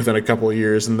season within a couple of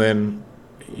years. And then,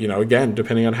 again,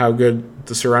 depending on how good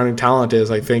the surrounding talent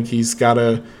is, I think he's got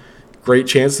a great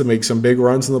chance to make some big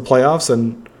runs in the playoffs.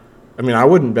 And, I mean, I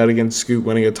wouldn't bet against Scoot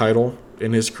winning a title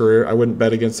in his career. I wouldn't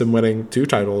bet against him winning 2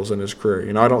 titles in his career.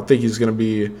 I don't think he's going to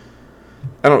be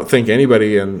 – I don't think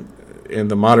anybody in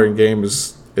the modern game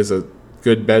is a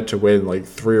good bet to win like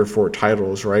 3 or 4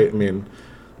 titles, right? I mean,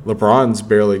 LeBron's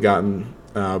barely gotten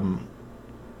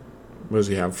what does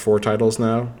he have, 4 titles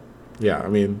now? Yeah, I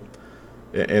mean,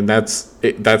 and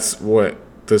that's what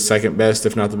the second best,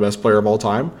 if not the best player of all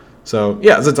time. So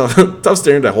yeah, it's a tough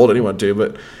standard to hold anyone to.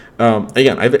 But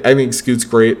again, I think Scoot's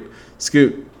great.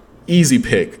 Scoot, easy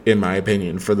pick in my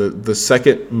opinion for the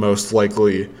second most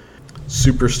likely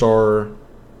superstar.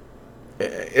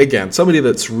 Again, somebody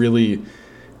that's really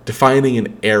defining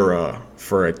an era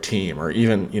for a team, or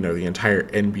even the entire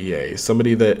NBA.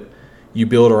 Somebody that you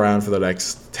build around for the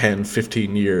next 10,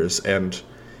 15 years and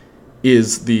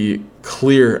is the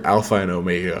clear alpha and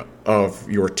omega of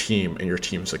your team and your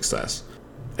team's success.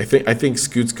 I think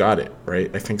Scoot's got it,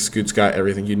 right? I think Scoot's got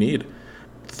everything you need.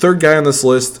 Third guy on this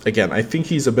list, again, I think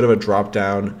he's a bit of a drop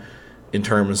down in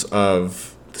terms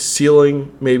of the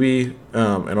ceiling, maybe,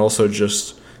 and also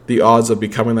just the odds of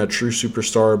becoming that true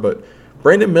superstar. But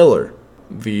Brandon Miller,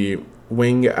 the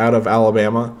wing out of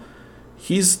Alabama,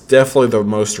 he's definitely the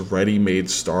most ready-made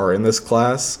star in this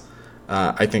class.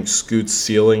 I think Scoot's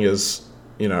ceiling is,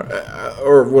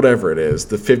 or whatever it is,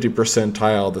 the 50th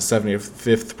percentile, the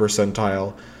 75th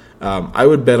percentile. I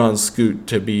would bet on Scoot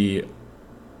to be,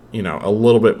 a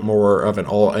little bit more of an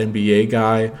all-NBA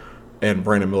guy, and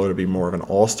Brandon Miller to be more of an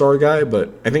all-star guy.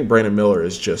 But I think Brandon Miller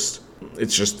is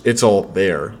it's all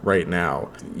there right now.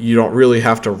 You don't really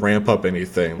have to ramp up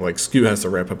anything. Like, Scoot has to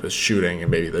ramp up his shooting and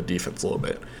maybe the defense a little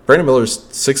bit. Brandon Miller's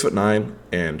 6'9"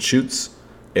 and shoots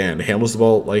and handles the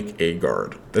ball like a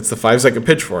guard. That's the 5-second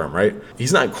pitch for him, right?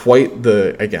 He's not quite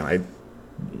I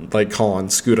like calling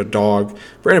Scoot a dog.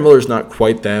 Brandon Miller's not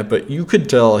quite that, but you could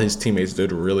tell his teammates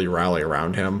did really rally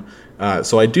around him.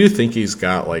 So I do think he's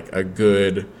got like a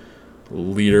good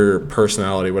leader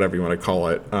personality, whatever you want to call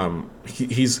it.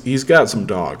 He's got some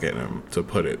dog in him, to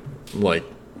put it like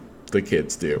the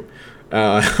kids do.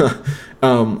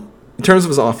 In terms of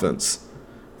his offense,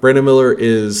 Brandon Miller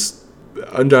is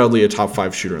undoubtedly a top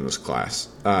 5 shooter in this class.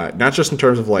 Not just in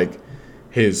terms of like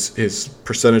his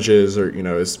percentages or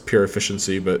his pure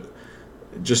efficiency, but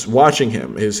just watching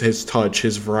him, his touch,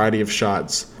 his variety of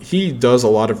shots. He does a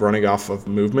lot of running off of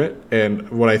movement, and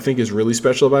what I think is really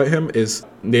special about him is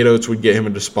Nate Oates would get him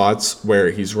into spots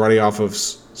where he's running off of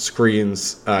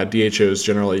screens, DHOs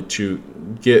generally, to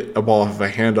get a ball off of a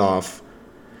handoff,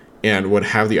 and would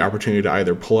have the opportunity to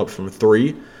either pull up from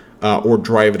 3 or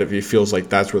drive it if he feels like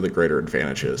that's where the greater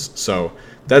advantage is. So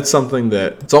that's something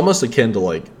that it's almost akin to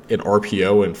like an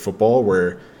RPO in football,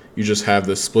 where you just have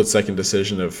this split-second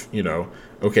decision of,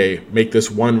 okay, make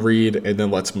this one read and then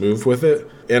let's move with it.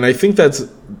 And I think that's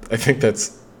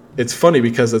it's funny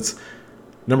because it's,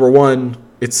 number one,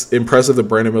 it's impressive that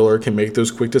Brandon Miller can make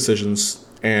those quick decisions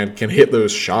and can hit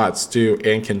those shots too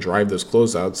and can drive those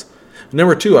closeouts.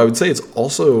 Number two, I would say it's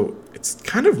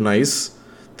kind of nice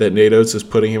that Nate Oates is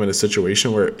putting him in a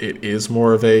situation where it is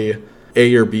more of a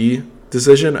or B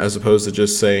decision as opposed to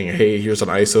just saying, hey, here's an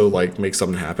ISO, like make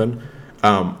something happen.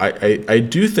 I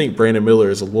do think Brandon Miller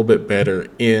is a little bit better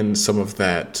in some of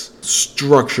that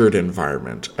structured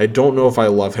environment. I don't know if I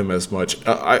love him as much.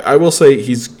 I will say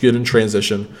he's good in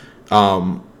transition.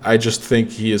 I just think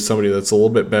he is somebody that's a little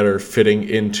bit better fitting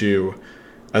into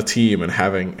a team and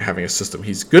having a system.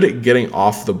 He's good at getting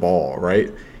off the ball,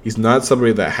 right? He's not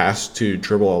somebody that has to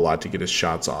dribble a lot to get his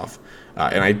shots off.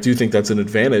 And I do think that's an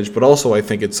advantage, but also I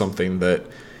think it's something that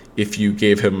if you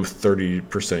gave him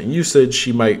 30% usage,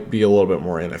 he might be a little bit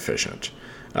more inefficient.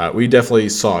 We definitely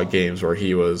saw games where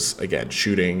he was, again,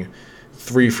 shooting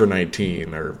 3 for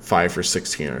 19 or 5 for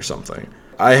 16 or something.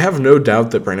 I have no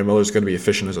doubt that Brandon Miller is going to be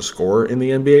efficient as a scorer in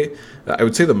the NBA. I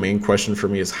would say the main question for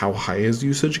me is how high his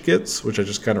usage gets, which I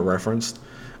just kind of referenced.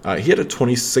 He had a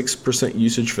 26%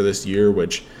 usage for this year,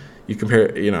 which you compare,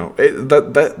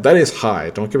 that is high.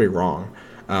 Don't get me wrong.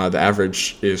 The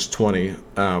average is 20.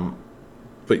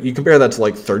 But But you compare that to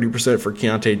like 30% for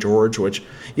Keontae George, which,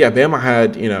 yeah, Bama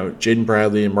had, Jaden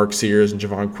Bradley and Mark Sears and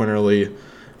Javon Quinterly,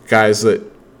 guys that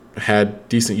had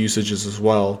decent usages as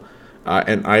well.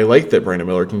 And I like that Brandon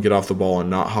Miller can get off the ball and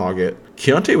not hog it.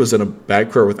 Keontae was in a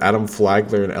backcourt with Adam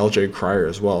Flagler and LJ Cryer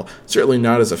as well. Certainly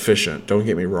not as efficient, don't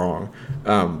get me wrong.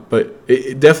 But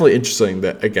it definitely interesting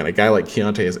that, again, a guy like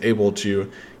Keontae is able to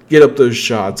get up those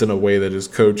shots in a way that his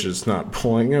coach is not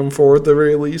pulling him for at the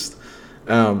very least.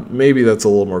 Maybe that's a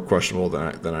little more questionable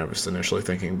than I was initially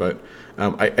thinking, but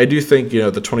I do think the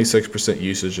 26%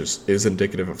 usage is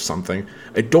indicative of something.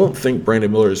 I don't think Brandon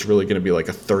Miller is really going to be like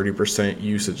a 30%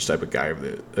 usage type of guy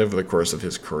over the course of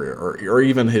his career or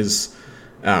even his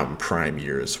prime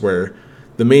years, where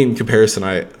the main comparison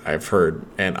I've heard,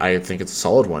 and I think it's a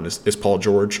solid one, is Paul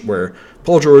George, where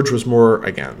Paul George was more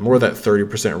that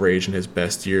 30% range in his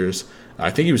best years. I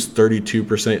think he was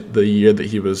 32% the year that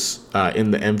he was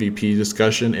in the MVP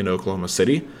discussion in Oklahoma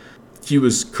City. He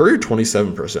was career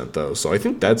 27% though, so I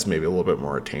think that's maybe a little bit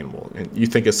more attainable. And you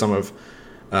think of some of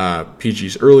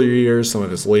PG's earlier years, some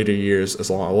of his later years,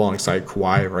 alongside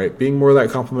Kawhi, right, being more of that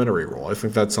complementary role. I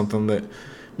think that's something that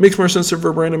makes more sense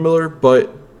for Brandon Miller,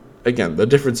 but again, the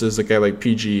difference is a guy like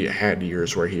PG had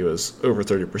years where he was over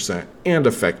 30% and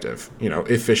effective,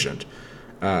 efficient.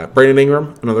 Brandon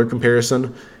Ingram, another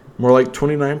comparison, more like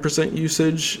 29%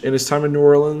 usage in his time in New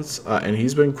Orleans, and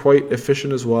he's been quite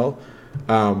efficient as well.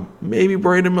 Maybe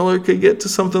Brandon Miller could get to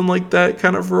something like that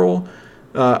kind of role.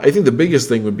 I think the biggest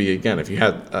thing would be, again, if you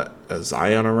had a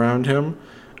Zion around him,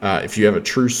 if you have a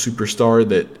true superstar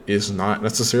that is not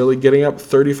necessarily getting up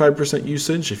 35%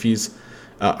 usage, if he's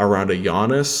around a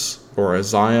Giannis or a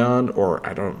Zion, or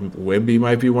Wemby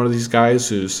might be one of these guys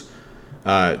who's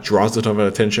draws a ton of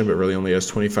attention but really only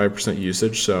has 25%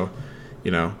 usage. So,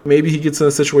 maybe he gets in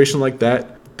a situation like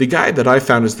that. The guy that I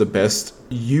found is the best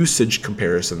usage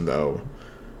comparison, though,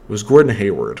 was Gordon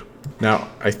Hayward. Now,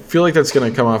 I feel like that's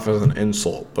going to come off as an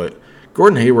insult, but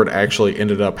Gordon Hayward actually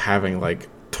ended up having like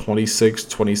 26,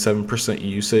 27%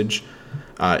 usage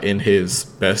in his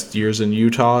best years in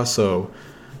Utah. So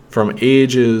from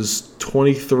ages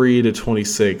 23 to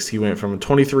 26, he went from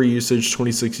 23 usage,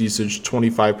 26 usage,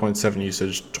 25.7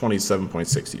 usage,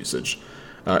 27.6 usage.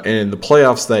 And in the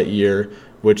playoffs that year,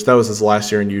 which that was his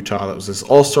last year in Utah, that was his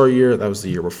All-Star year. That was the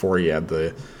year before he had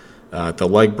the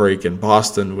leg break in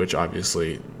Boston, which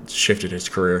obviously shifted his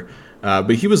career.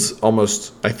 But he was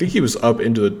I think he was up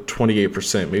into the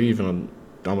 28%, maybe even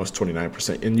almost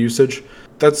 29% in usage.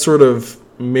 That's sort of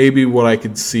maybe what I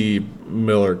could see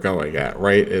Miller going at,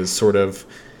 right? Is sort of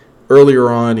earlier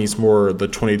on, he's more the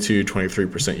 22,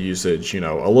 23% usage, a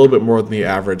little bit more than the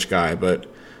average guy, but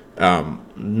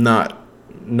not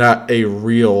a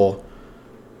real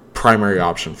primary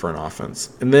option for an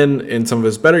offense. And then in some of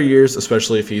his better years,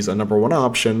 especially if he's a number one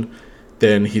option,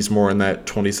 then he's more in that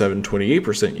 27,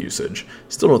 28% usage.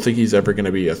 Still don't think he's ever going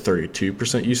to be a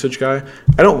 32% usage guy.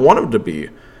 I don't want him to be.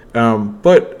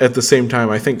 But at the same time,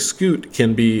 I think Scoot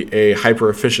can be a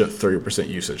hyper-efficient 30%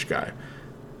 usage guy.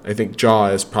 I think Ja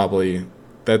is probably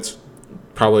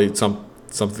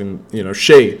something,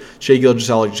 Shai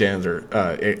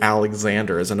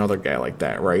Gilgeous-Alexander is another guy like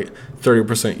that, right?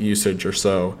 30% usage or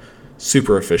so,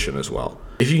 super efficient as well.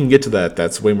 If you can get to that,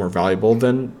 that's way more valuable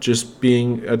than just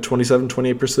being a 27,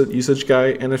 28% usage guy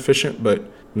and efficient, but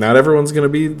not everyone's going to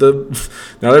be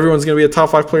a top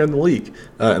 5 player in the league.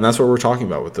 And that's what we're talking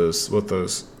about with those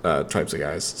types of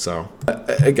guys. So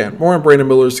again, more on Brandon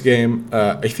Miller's game.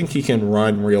 I think he can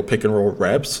run real pick and roll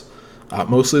reps.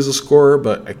 Mostly as a scorer,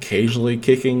 but occasionally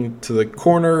kicking to the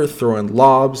corner, throwing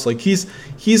lobs. Like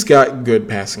he's got good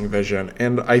passing vision,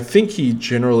 and I think he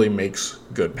generally makes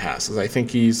good passes. I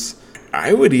think it's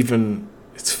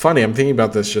funny, I'm thinking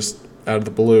about this just out of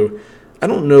the blue. I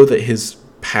don't know that his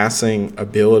passing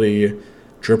ability,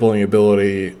 dribbling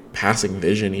ability, passing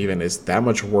vision even is that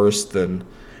much worse than,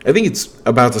 I think it's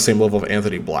about the same level of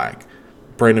Anthony Black.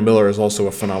 Brandon Miller is also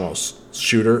a phenomenal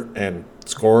shooter and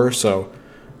scorer, so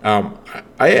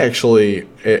I actually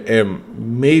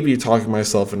am maybe talking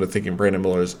myself into thinking Brandon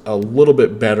Miller is a little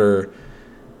bit better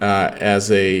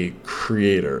as a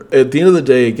creator. At the end of the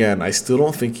day, again, I still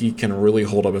don't think he can really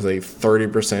hold up as a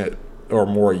 30% or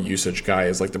more usage guy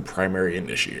as like the primary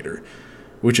initiator,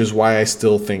 which is why I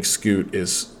still think Scoot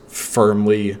is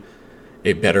firmly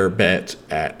a better bet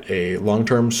at a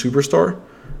long-term superstar.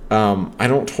 I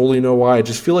don't totally know why. I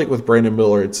just feel like with Brandon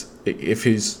Miller,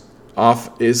 his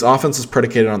offense is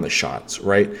predicated on the shots,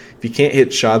 right? If he can't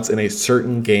hit shots in a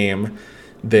certain game,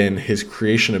 then his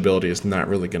creation ability is not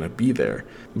really going to be there.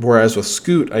 Whereas with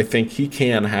Scoot, I think he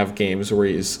can have games where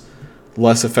he's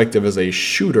less effective as a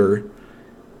shooter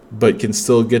but can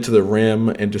still get to the rim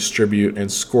and distribute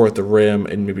and score at the rim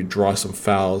and maybe draw some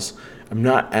fouls. I'm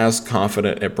not as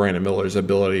confident at Brandon Miller's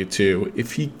ability to,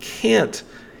 if he can't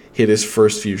hit his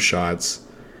first few shots,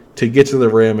 to get to the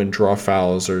rim and draw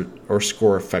fouls or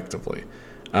score effectively.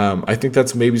 I think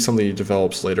that's maybe something he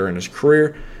develops later in his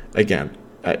career. Again,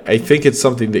 I think it's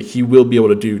something that he will be able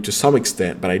to do to some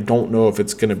extent, but I don't know if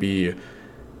it's going to be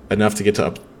enough to get to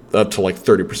up to like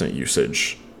 30%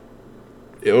 usage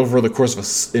over the course of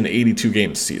an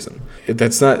 82-game season.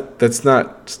 That's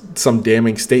not some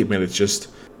damning statement. It's just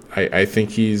I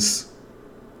think he's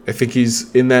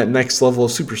in that next level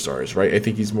of superstars, right? I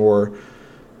think he's more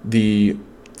the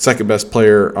second best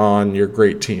player on your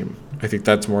great team. I think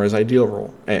that's more his ideal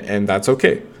role, and that's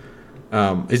okay.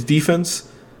 His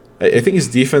defense, I think his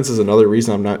defense is another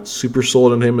reason I'm not super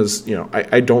sold on him. Is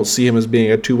I don't see him as being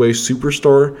a two-way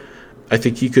superstar. I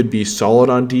think he could be solid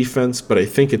on defense, but I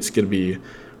think it's going to be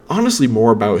honestly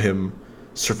more about him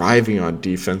surviving on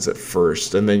defense at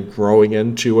first and then growing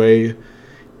into a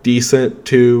decent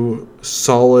to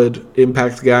solid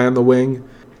impact guy on the wing.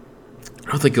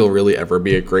 I don't think he'll really ever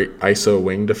be a great ISO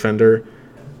wing defender.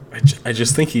 I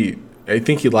just think he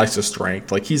lacks the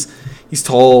strength. Like he's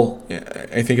tall.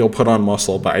 I think he'll put on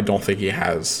muscle, but I don't think he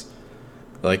has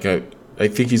I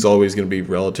think he's always going to be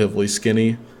relatively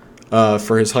skinny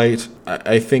for his height.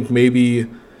 I think maybe,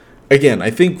 again,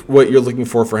 I think what you're looking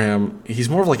for him, he's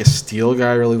more of like a steal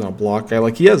guy really than a block guy.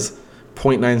 Like he has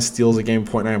 0.9 steals a game,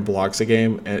 0.9 blocks a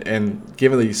game, and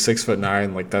given that he's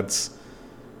 6'9", like that's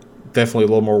definitely a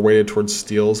little more weighted towards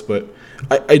steals. But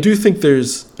I do think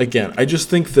I just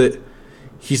think that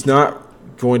he's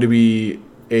not going to be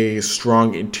a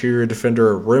strong interior defender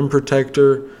or rim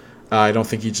protector. I don't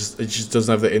think he just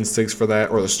doesn't have the instincts for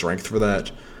that or the strength for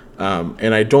that.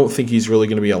 And I don't think he's really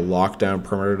going to be a lockdown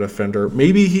perimeter defender.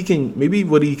 Maybe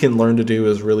what he can learn to do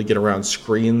is really get around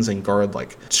screens and guard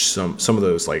like some of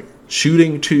those like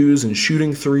shooting twos and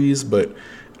shooting threes, but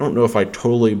I don't know if I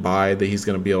totally buy that he's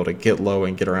going to be able to get low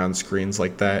and get around screens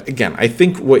like that. Again, I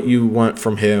think what you want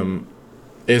from him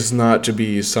is not to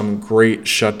be some great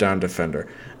shutdown defender.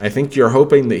 I think you're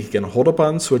hoping that he can hold up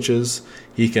on switches,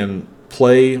 he can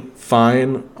play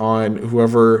fine on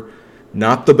whoever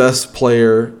not the best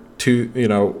player 2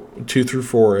 through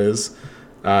 4 is,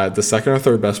 the second or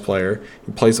third best player.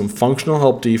 He plays some functional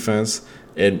help defense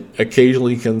and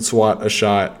occasionally can swat a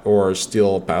shot or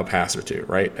steal a pass or two,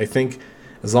 right? I think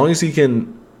as long as he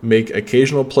can make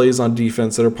occasional plays on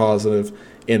defense that are positive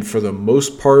and for the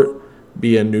most part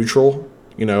be a neutral,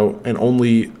 and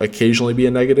only occasionally be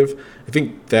a negative, I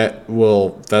think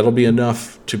that'll be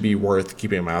enough to be worth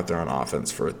keeping him out there on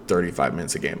offense for 35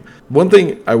 minutes a game. One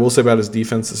thing I will say about his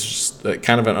defense is just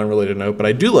kind of an unrelated note, but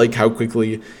I do like how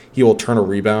quickly he will turn a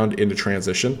rebound into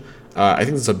transition. I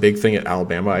think that's a big thing at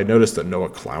Alabama. I noticed that Noah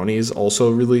Clowney is also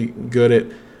really good at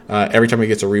every time he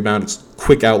gets a rebound, it's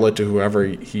quick outlet to whoever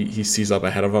he sees up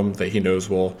ahead of him that he knows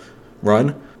will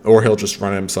run, or he'll just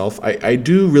run it himself. I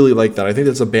do really like that. I think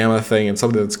that's a Bama thing and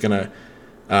something that's going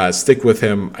to stick with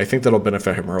him. I think that'll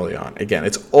benefit him early on. Again,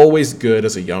 it's always good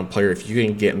as a young player if you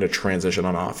can get into transition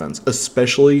on offense,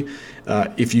 especially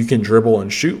if you can dribble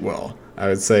and shoot well. I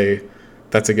would say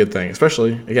that's a good thing.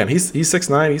 Especially, again, he's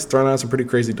 6'9", he's thrown out some pretty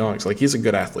crazy dunks. Like, he's a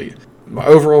good athlete. My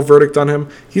overall verdict on him,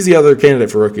 he's the other candidate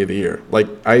for Rookie of the Year. Like,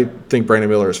 I think Brandon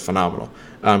Miller is phenomenal.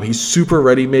 He's super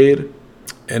ready-made.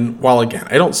 And while, again,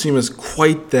 I don't see him as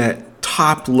quite that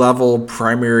top-level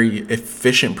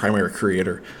efficient primary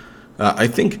creator, I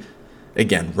think,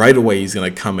 again, right away he's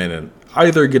going to come in and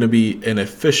either going to be an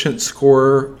efficient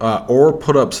scorer or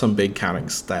put up some big counting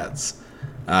stats.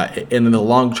 And in the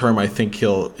long term, I think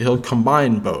he'll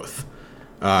combine both.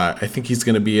 I think he's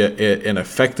going to be an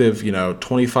effective,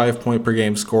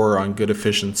 25-point-per-game scorer on good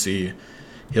efficiency.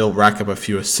 He'll rack up a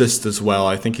few assists as well.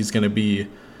 I think he's going to be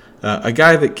a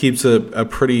guy that keeps a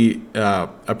pretty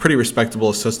respectable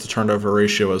assist to turnover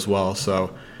ratio as well.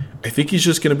 So I think he's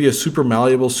just going to be a super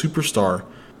malleable superstar.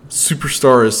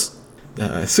 Superstar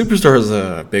is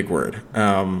a big word.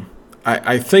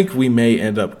 I think we may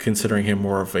end up considering him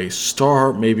more of a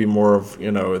star, maybe more of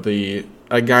a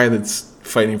guy that's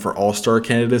fighting for all-star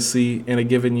candidacy in a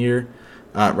given year,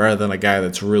 rather than a guy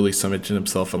that's really cemented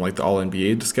himself in like the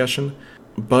All-NBA discussion.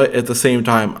 But at the same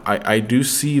time, I do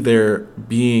see there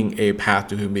being a path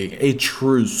to him being a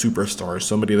true superstar,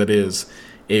 somebody that is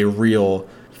a real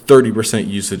 30%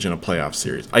 usage in a playoff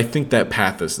series. I think that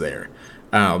path is there,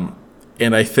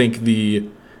 and I think the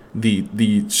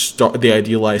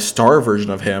idealized star version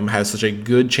of him has such a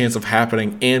good chance of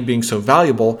happening and being so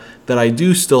valuable that I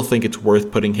do still think it's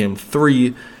worth putting him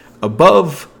 3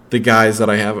 above the guys that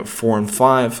I have at 4 and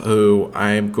 5, who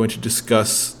I am going to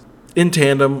discuss in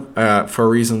tandem for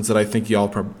reasons that I think y'all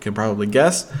can probably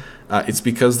guess. It's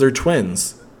because they're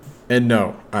twins. And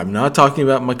no, I'm not talking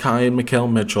about Makai and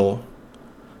Mikal Mitchell.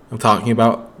 I'm talking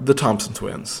about the Thompson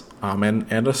twins. Amen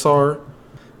and Ausar,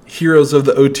 heroes of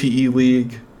the OTE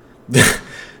League.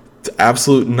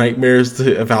 Absolute nightmares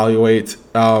to evaluate.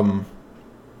 I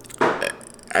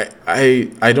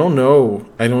don't know.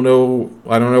 I don't know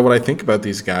what I think about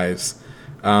these guys.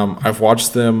 I've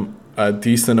watched them a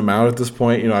decent amount at this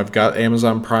point. I've got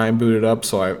Amazon Prime booted up,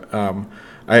 so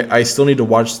I still need to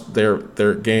watch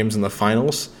their games in the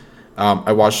finals.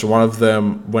 I watched one of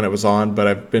them when it was on, but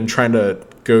I've been trying to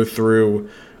go through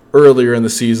earlier in the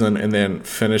season and then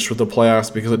finish with the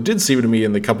playoffs, because it did seem to me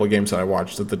in the couple of games that I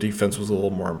watched that the defense was a little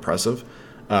more impressive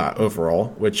overall,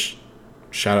 which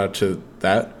shout out to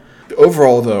that.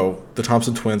 Overall, though, the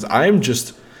Thompson twins, I would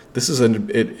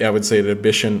say an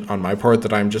admission on my part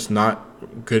that I'm just not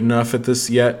good enough at this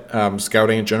yet,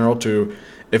 scouting in general, to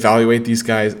evaluate these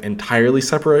guys entirely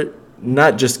separate,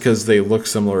 not just because they look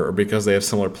similar or because they have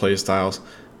similar play styles,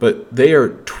 but they are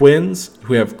twins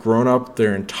who have grown up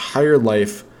their entire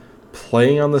life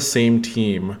playing on the same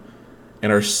team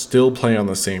and are still playing on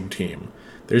the same team.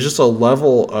 There's just a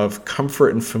level of comfort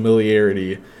and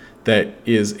familiarity that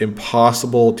is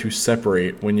impossible to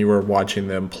separate when you are watching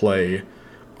them play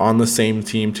on the same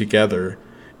team together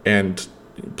and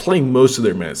playing most of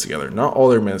their minutes together. Not all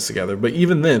their minutes together, but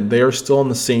even then, they are still on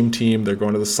the same team. They're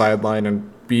going to the sideline and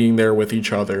being there with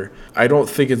each other. I don't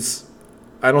think it's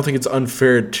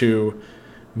unfair to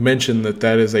mention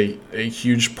that is a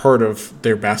huge part of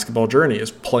their basketball journey,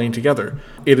 is playing together.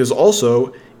 It is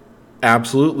also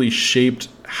absolutely shaped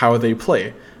how they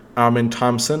play. Amen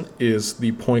Thompson is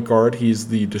the point guard. He's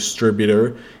the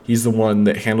distributor. He's the one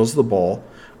that handles the ball.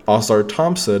 Ausar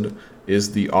Thompson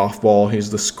is the off-ball.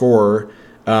 He's the scorer.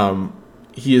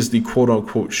 He is the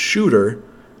quote-unquote shooter,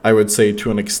 I would say,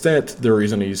 to an extent. The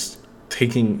reason he's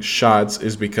taking shots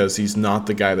is because he's not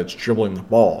the guy that's dribbling the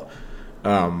ball,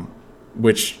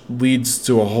 which leads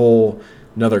to a whole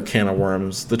another can of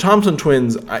worms. The Thompson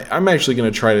twins, I'm actually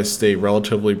going to try to stay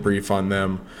relatively brief on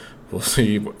them. We'll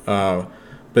see.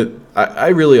 But I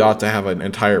really ought to have an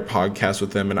entire podcast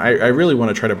with them, and I really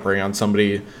want to try to bring on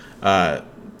somebody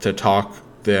to talk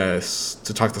this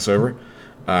over,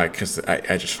 because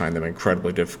I just find them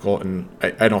incredibly difficult, and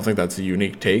I don't think that's a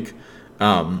unique take.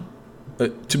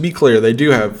 But to be clear, they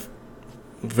do have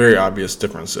very obvious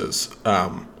differences.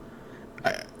 I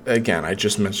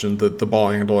just mentioned that the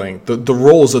ball handling, the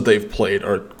roles that they've played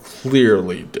are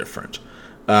clearly different.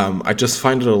 I just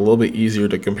find it a little bit easier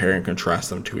to compare and contrast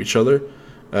them to each other.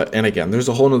 And again, there's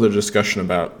a whole other discussion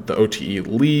about the OTE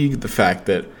League, the fact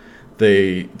that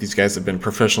these guys have been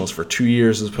professionals for 2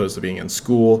 years as opposed to being in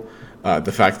school,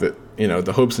 the fact that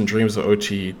the hopes and dreams of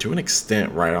OTE to an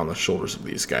extent ride on the shoulders of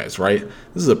these guys, right?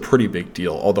 This is a pretty big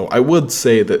deal, although I would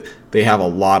say that they have a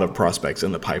lot of prospects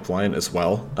in the pipeline as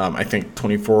well. I think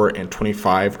 24 and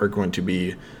 25 are going to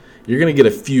be, you're going to get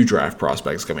a few draft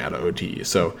prospects coming out of OTE,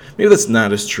 so maybe that's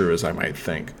not as true as I might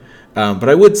think. But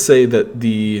I would say that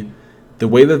the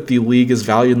way that the league is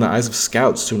valued in the eyes of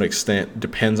scouts to an extent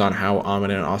depends on how Amen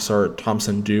and Ausar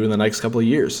Thompson do in the next couple of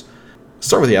years.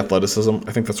 Start with the athleticism.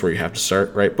 I think that's where you have to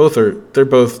start, right? They're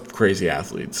both crazy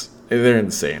athletes. They're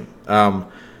insane.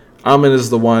 Amen is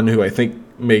the one who I think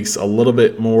makes a little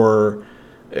bit more.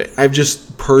 I've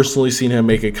just personally seen him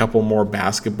make a couple more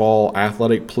basketball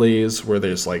athletic plays where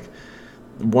there's like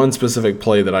one specific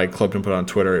play that I clipped and put on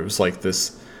Twitter. It was like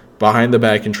this behind the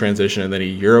back in transition, and then he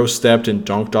Euro stepped and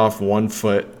dunked off 1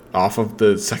 foot off of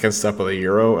the second step of the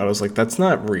Euro. I was like, that's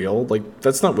not real. Like,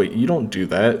 that's not what, you don't do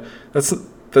that.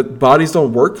 That bodies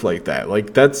don't work like that.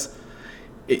 Like,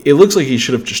 it looks like he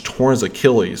should have just torn his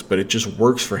Achilles, but it just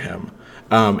works for him.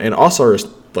 And Ausar is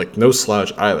like no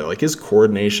slouch either. Like, his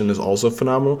coordination is also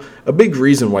phenomenal. A big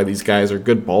reason why these guys are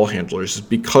good ball handlers is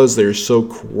because they're so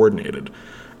coordinated.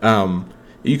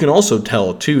 You can also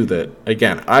tell, too, that,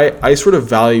 again, I sort of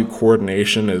value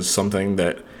coordination as something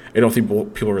that I don't think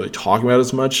people really talk about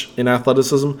as much in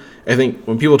athleticism. I think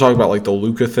when people talk about, like, the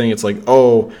Luka thing, it's like,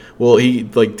 oh, well, he,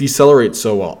 like, decelerates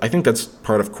so well. I think that's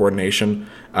part of coordination.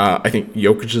 I think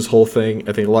Jokic's whole thing,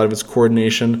 I think a lot of it's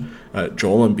coordination.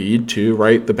 Joel Embiid, too,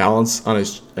 right? The balance on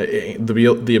his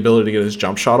the ability to get his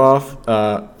jump shot off,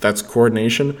 that's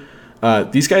coordination.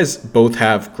 These guys both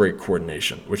have great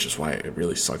coordination, which is why it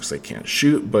really sucks they can't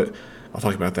shoot, but I'll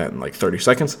talk about that in like 30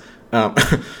 seconds.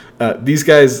 These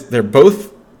guys, they're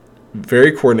both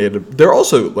very coordinated. They're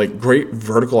also like great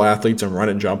vertical athletes and run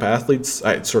and jump athletes.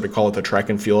 I sort of call it the track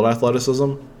and field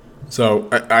athleticism. So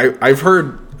I've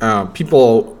heard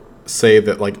people say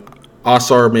that like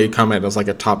Ausar may come in as like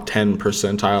a top 10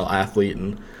 percentile athlete,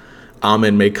 and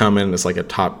Amin may come in as like a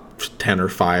top 10 or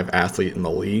 5 athlete in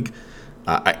the league.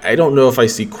 I don't know if I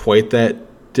see quite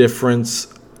that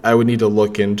difference. I would need to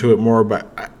look into it more,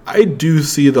 but I do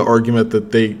see the argument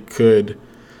that they could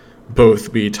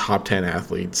both be top 10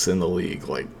 athletes in the league,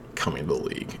 like coming to the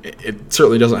league. It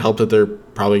certainly doesn't help that they're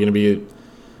probably going to be,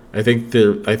 I think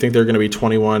they're going to be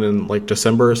 21 in like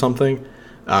December or something.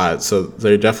 So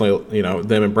they're definitely,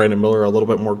 them and Brandon Miller are a little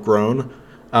bit more grown.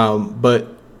 But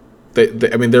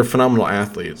they're phenomenal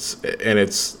athletes, and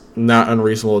it's not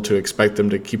unreasonable to expect them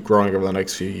to keep growing over the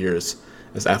next few years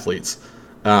as athletes.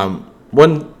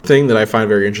 One thing that I find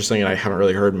very interesting, and I haven't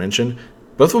really heard mentioned,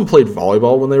 both of them played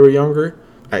volleyball when they were younger.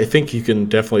 I think you can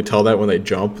definitely tell that when they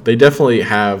jump. They definitely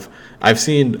have. I've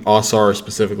seen Ausar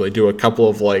specifically do a couple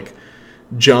of like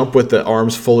jump with the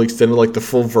arms fully extended, like the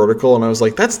full vertical, and I was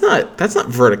like, that's not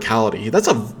verticality. That's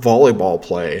a volleyball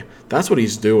play. That's what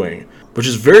he's doing, which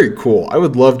is very cool. I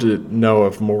would love to know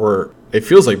if more. It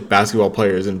feels like basketball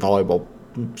players and volleyball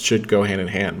should go hand in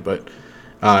hand, but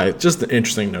just an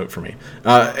interesting note for me.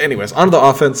 Anyways, on to the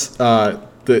offense.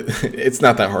 It's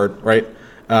not that hard, right?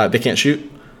 They can't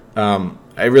shoot.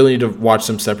 I really need to watch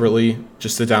them separately.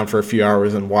 Just sit down for a few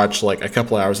hours and watch like a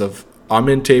couple hours of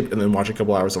Amin tape and then watch a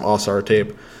couple hours of Ausar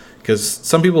tape, because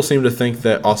some people seem to think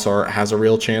that Ausar has a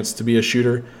real chance to be a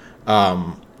shooter.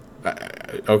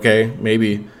 Okay,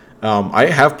 maybe. I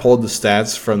have pulled the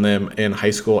stats from them in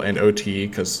high school and OTE,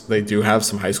 because they do have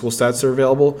some high school stats that are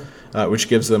available, which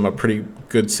gives them a pretty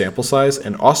good sample size.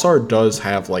 And Ausar does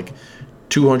have like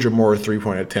 200 more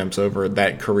three-point attempts over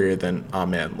that career than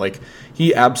Amin. Like,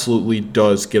 he absolutely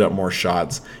does get up more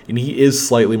shots, and he is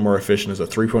slightly more efficient as a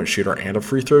three-point shooter and a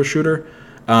free throw shooter.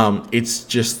 It's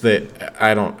just that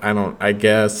I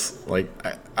guess, like,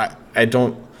 I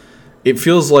don't, it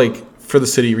feels like for the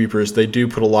City Reapers, they do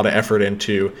put a lot of effort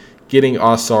into getting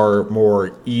Ausar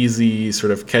more easy,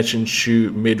 sort of catch and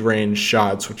shoot, mid-range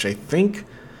shots, which I think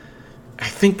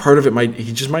part of it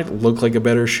he just might look like a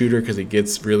better shooter because he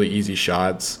gets really easy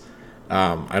shots.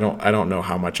 I don't know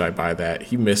how much I buy that.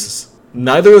 He misses.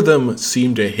 Neither of them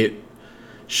seem to hit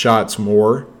shots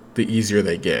more the easier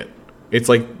they get. It's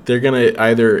like they're gonna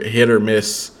either hit or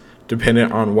miss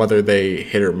dependent on whether they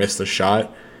hit or miss the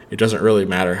shot. It doesn't really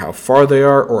matter how far they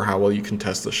are or how well you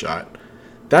contest the shot.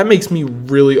 That makes me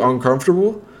really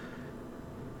uncomfortable.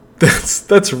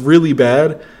 That's really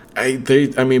bad.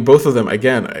 Both of them,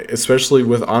 again, especially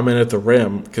with Amin at the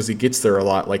rim, because he gets there a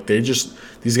lot, like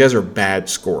these guys are bad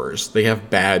scorers. They have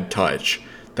bad touch.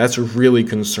 That's really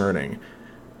concerning.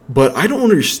 But I don't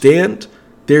understand.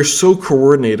 They're so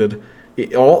coordinated. I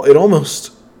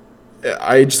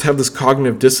just have this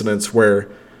cognitive dissonance where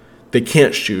they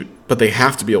can't shoot, but they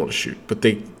have to be able to shoot. But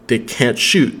they can't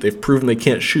shoot. They've proven they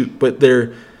can't shoot, but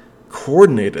they're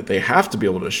coordinated. They have to be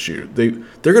able to shoot.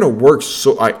 They're going to work.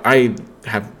 So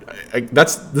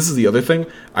this is the other thing.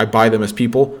 I buy them as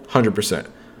people 100%.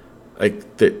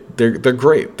 Like they're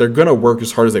great. They're going to work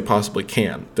as hard as they possibly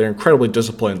can. They're incredibly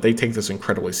disciplined. They take this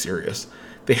incredibly serious.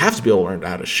 They have to be able to learn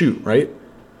how to shoot, right?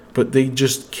 But they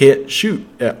just can't shoot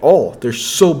at all. They're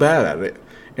so bad at it.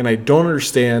 And I don't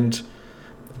understand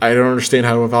how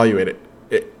to evaluate it.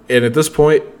 And at this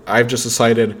point, I've just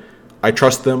decided I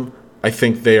trust them. I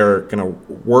think they are going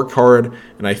to work hard,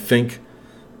 and I think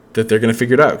that they're going to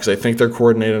figure it out because I think they're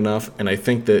coordinated enough, and I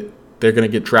think that they're going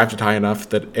to get drafted high enough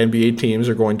that NBA teams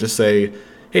are going to say,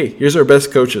 hey, here's our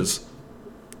best coaches.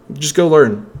 Just go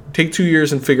learn. Take 2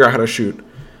 years and figure out how to shoot.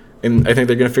 And I think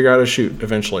they're going to figure out how to shoot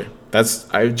eventually.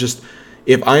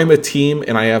 If I am a team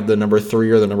and I have the number 3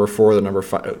 or the number 4 or the number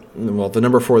 5, well, the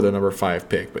number 4 or the number 5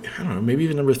 pick, but I don't know, maybe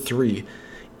even number 3,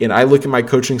 and I look at my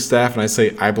coaching staff and I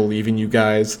say, I believe in you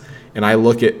guys, and I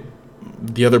look at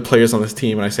the other players on this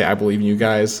team and I say, I believe in you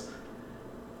guys,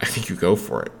 I think you go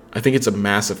for it. I think it's a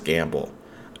massive gamble,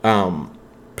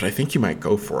 but I think you might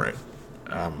go for it.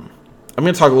 I'm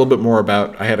going to talk a little bit more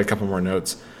about, I had a couple more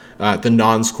notes, the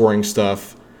non-scoring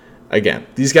stuff. Again,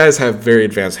 these guys have very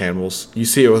advanced handles. You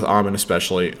see it with Amin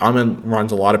especially. Amin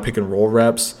runs a lot of pick and roll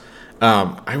reps.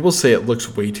 I will say it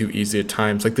looks way too easy at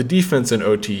times. Like the defense in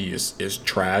OT is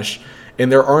trash.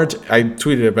 And I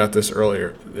tweeted about this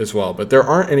earlier as well, but there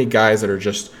aren't any guys that are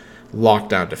just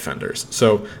lockdown defenders.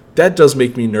 So that does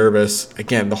make me nervous.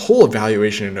 Again, the whole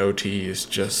evaluation in OT is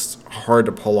just hard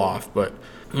to pull off. But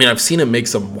I mean, I've seen him make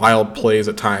some wild plays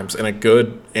at times in a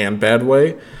good and bad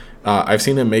way. I've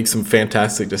seen him make some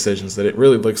fantastic decisions that it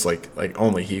really looks like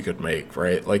only he could make,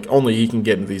 right? Like only he can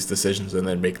get into these decisions and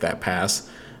then make that pass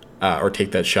or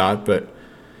take that shot. But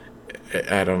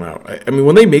I don't know. I mean,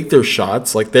 when they make their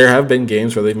shots, like there have been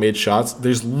games where they've made shots,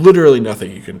 there's literally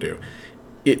nothing you can do.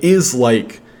 It is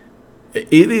like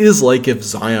it is like if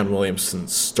Zion Williamson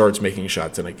starts making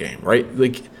shots in a game, right?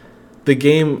 Like the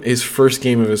game, his first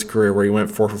game of his career where he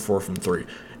went 4 for 4 from 3.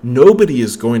 Nobody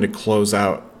is going to close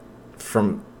out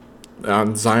from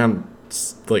on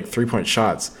Zion's like 3-point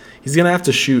shots. He's going to have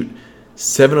to shoot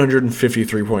 750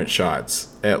 3-point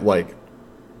shots at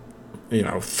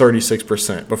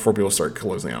 36% before people start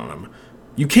closing out on him.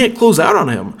 You can't close out on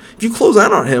him. If you close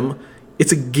out on him,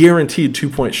 it's a guaranteed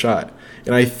 2-point shot.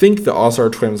 And I think the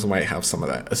All-Star Twins might have some of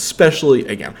that, especially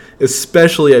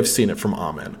I've seen it from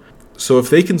Amen. So if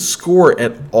they can score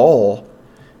at all,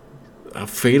 a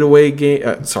fadeaway game,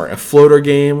 a floater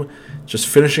game, just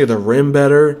finishing at the rim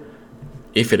better,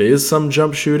 if it is some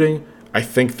jump shooting, I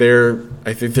think they're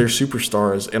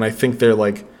superstars, and I think they're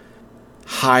like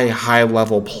high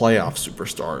level playoff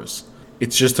superstars.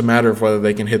 It's just a matter of whether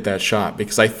they can hit that shot,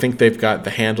 because I think they've got the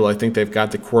handle, I think they've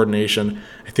got the coordination,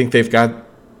 I think they've got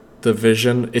the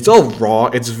vision. It's all raw.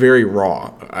 It's very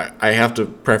raw. I have to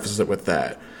preface it with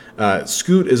that.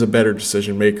 Scoot is a better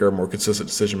decision maker, more consistent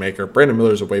decision maker. Brandon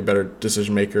Miller is a way better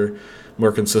decision maker,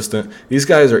 more consistent. These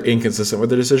guys are inconsistent with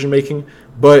their decision making,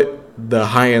 but the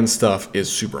high end stuff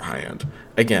is super high end.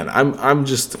 Again, I'm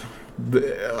just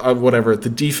whatever the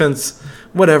defense,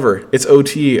 whatever. It's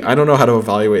OT. I don't know how to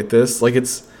evaluate this.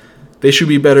 They should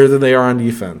be better than they are on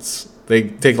defense. They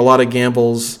take a lot of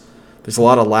gambles. There's a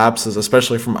lot of lapses,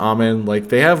 especially from Amen.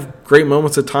 They have great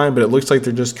moments of time, but it looks like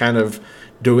they're just kind of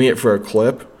doing it for a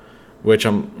clip, which I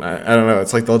don't know.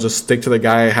 It's like they'll just stick to the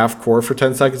guy half court for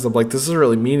 10 seconds. I'm like, this doesn't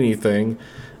really mean anything.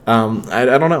 I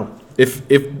don't know.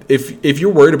 If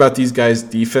you're worried about these guys'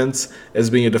 defense as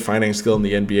being a defining skill in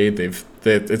the NBA,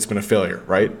 it's been a failure,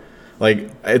 right?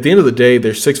 At the end of the day,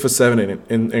 they're 6'7"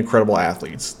 and incredible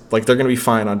athletes. They're going to be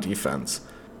fine on defense.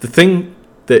 The thing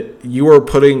that you are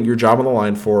putting your job on the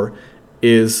line for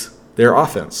is their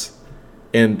offense.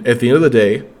 And at the end of the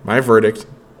day, my verdict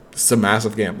is a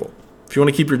massive gamble. If you want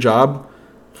to keep your job,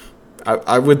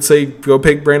 I would say go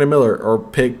pick Brandon Miller or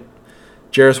pick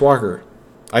Jarace Walker.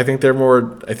 I think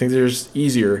they're just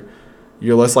easier.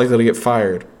 You're less likely to get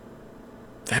fired.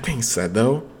 That being said,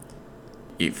 though,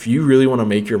 if you really want to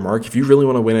make your mark, if you really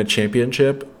want to win a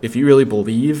championship, if you really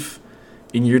believe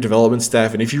in your development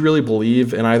staff, and if you really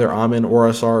believe in either Amen or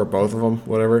SR or both of them,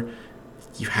 whatever,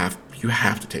 you have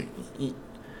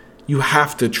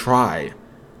to try.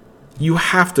 You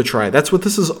have to try. That's what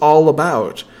this is all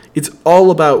about. It's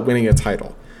all about winning a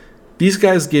title. These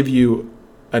guys give you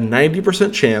a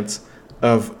 90% chance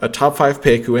of a top 5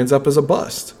 pick who ends up as a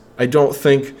bust. I don't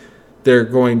think they're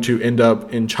going to end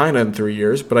up in China in 3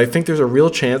 years, but I think there's a real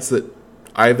chance that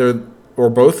either or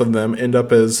both of them end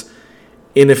up as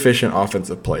inefficient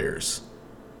offensive players.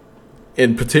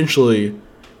 And potentially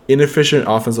inefficient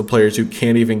offensive players who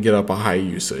can't even get up a high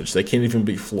usage. They can't even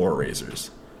be floor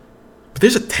raisers. But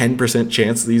there's a 10%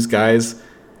 chance these guys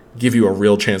give you a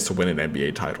real chance to win an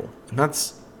NBA title. And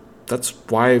that's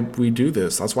why we do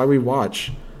this. That's why we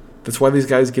watch. That's why these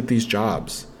guys get these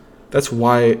jobs. That's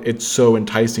why it's so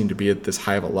enticing to be at this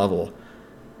high of a level.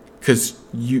 Because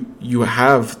you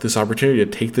have this opportunity to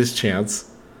take this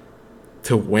chance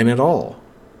to win it all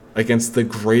against the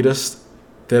greatest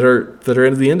that are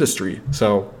in the industry.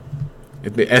 So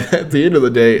at the end of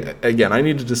the day, again, I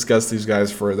need to discuss these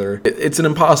guys further. It's an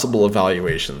impossible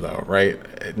evaluation, though,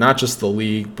 right? Not just the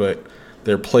league, but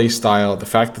their play style, the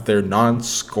fact that they're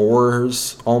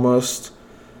non-scorers almost.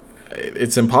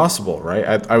 It's impossible,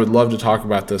 right? I would love to talk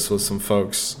about this with some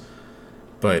folks,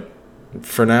 but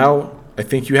for now, I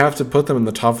think you have to put them in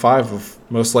the top 5 of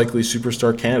most likely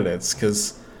superstar candidates,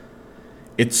 because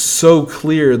it's so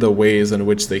clear the ways in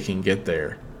which they can get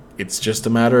there. It's just a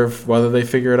matter of whether they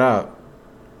figure it out.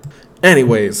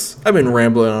 Anyways, I've been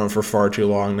rambling on for far too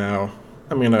long now.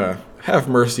 I'm going to have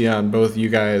mercy on both you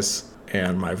guys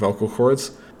and my vocal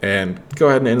cords and go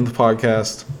ahead and end the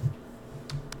podcast.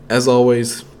 As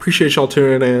always, appreciate y'all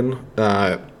tuning in.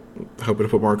 Hoping to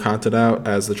put more content out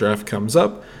as the draft comes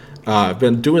up. I've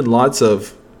been doing lots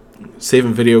of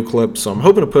saving video clips, so I'm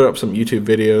hoping to put up some YouTube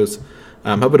videos.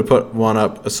 I'm hoping to put one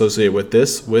up associated with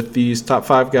these top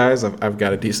 5 guys. I've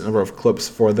got a decent number of clips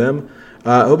for them.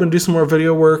 Hoping to do some more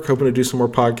video work, hoping to do some more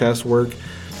podcast work,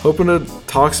 hoping to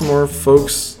talk some more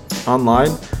folks online.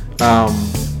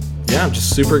 I'm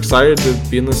just super excited to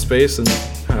be in this space, and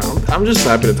I'm just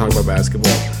happy to talk about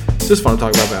basketball. It's just fun to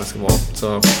talk about basketball,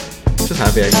 so just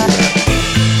happy I can do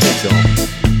that.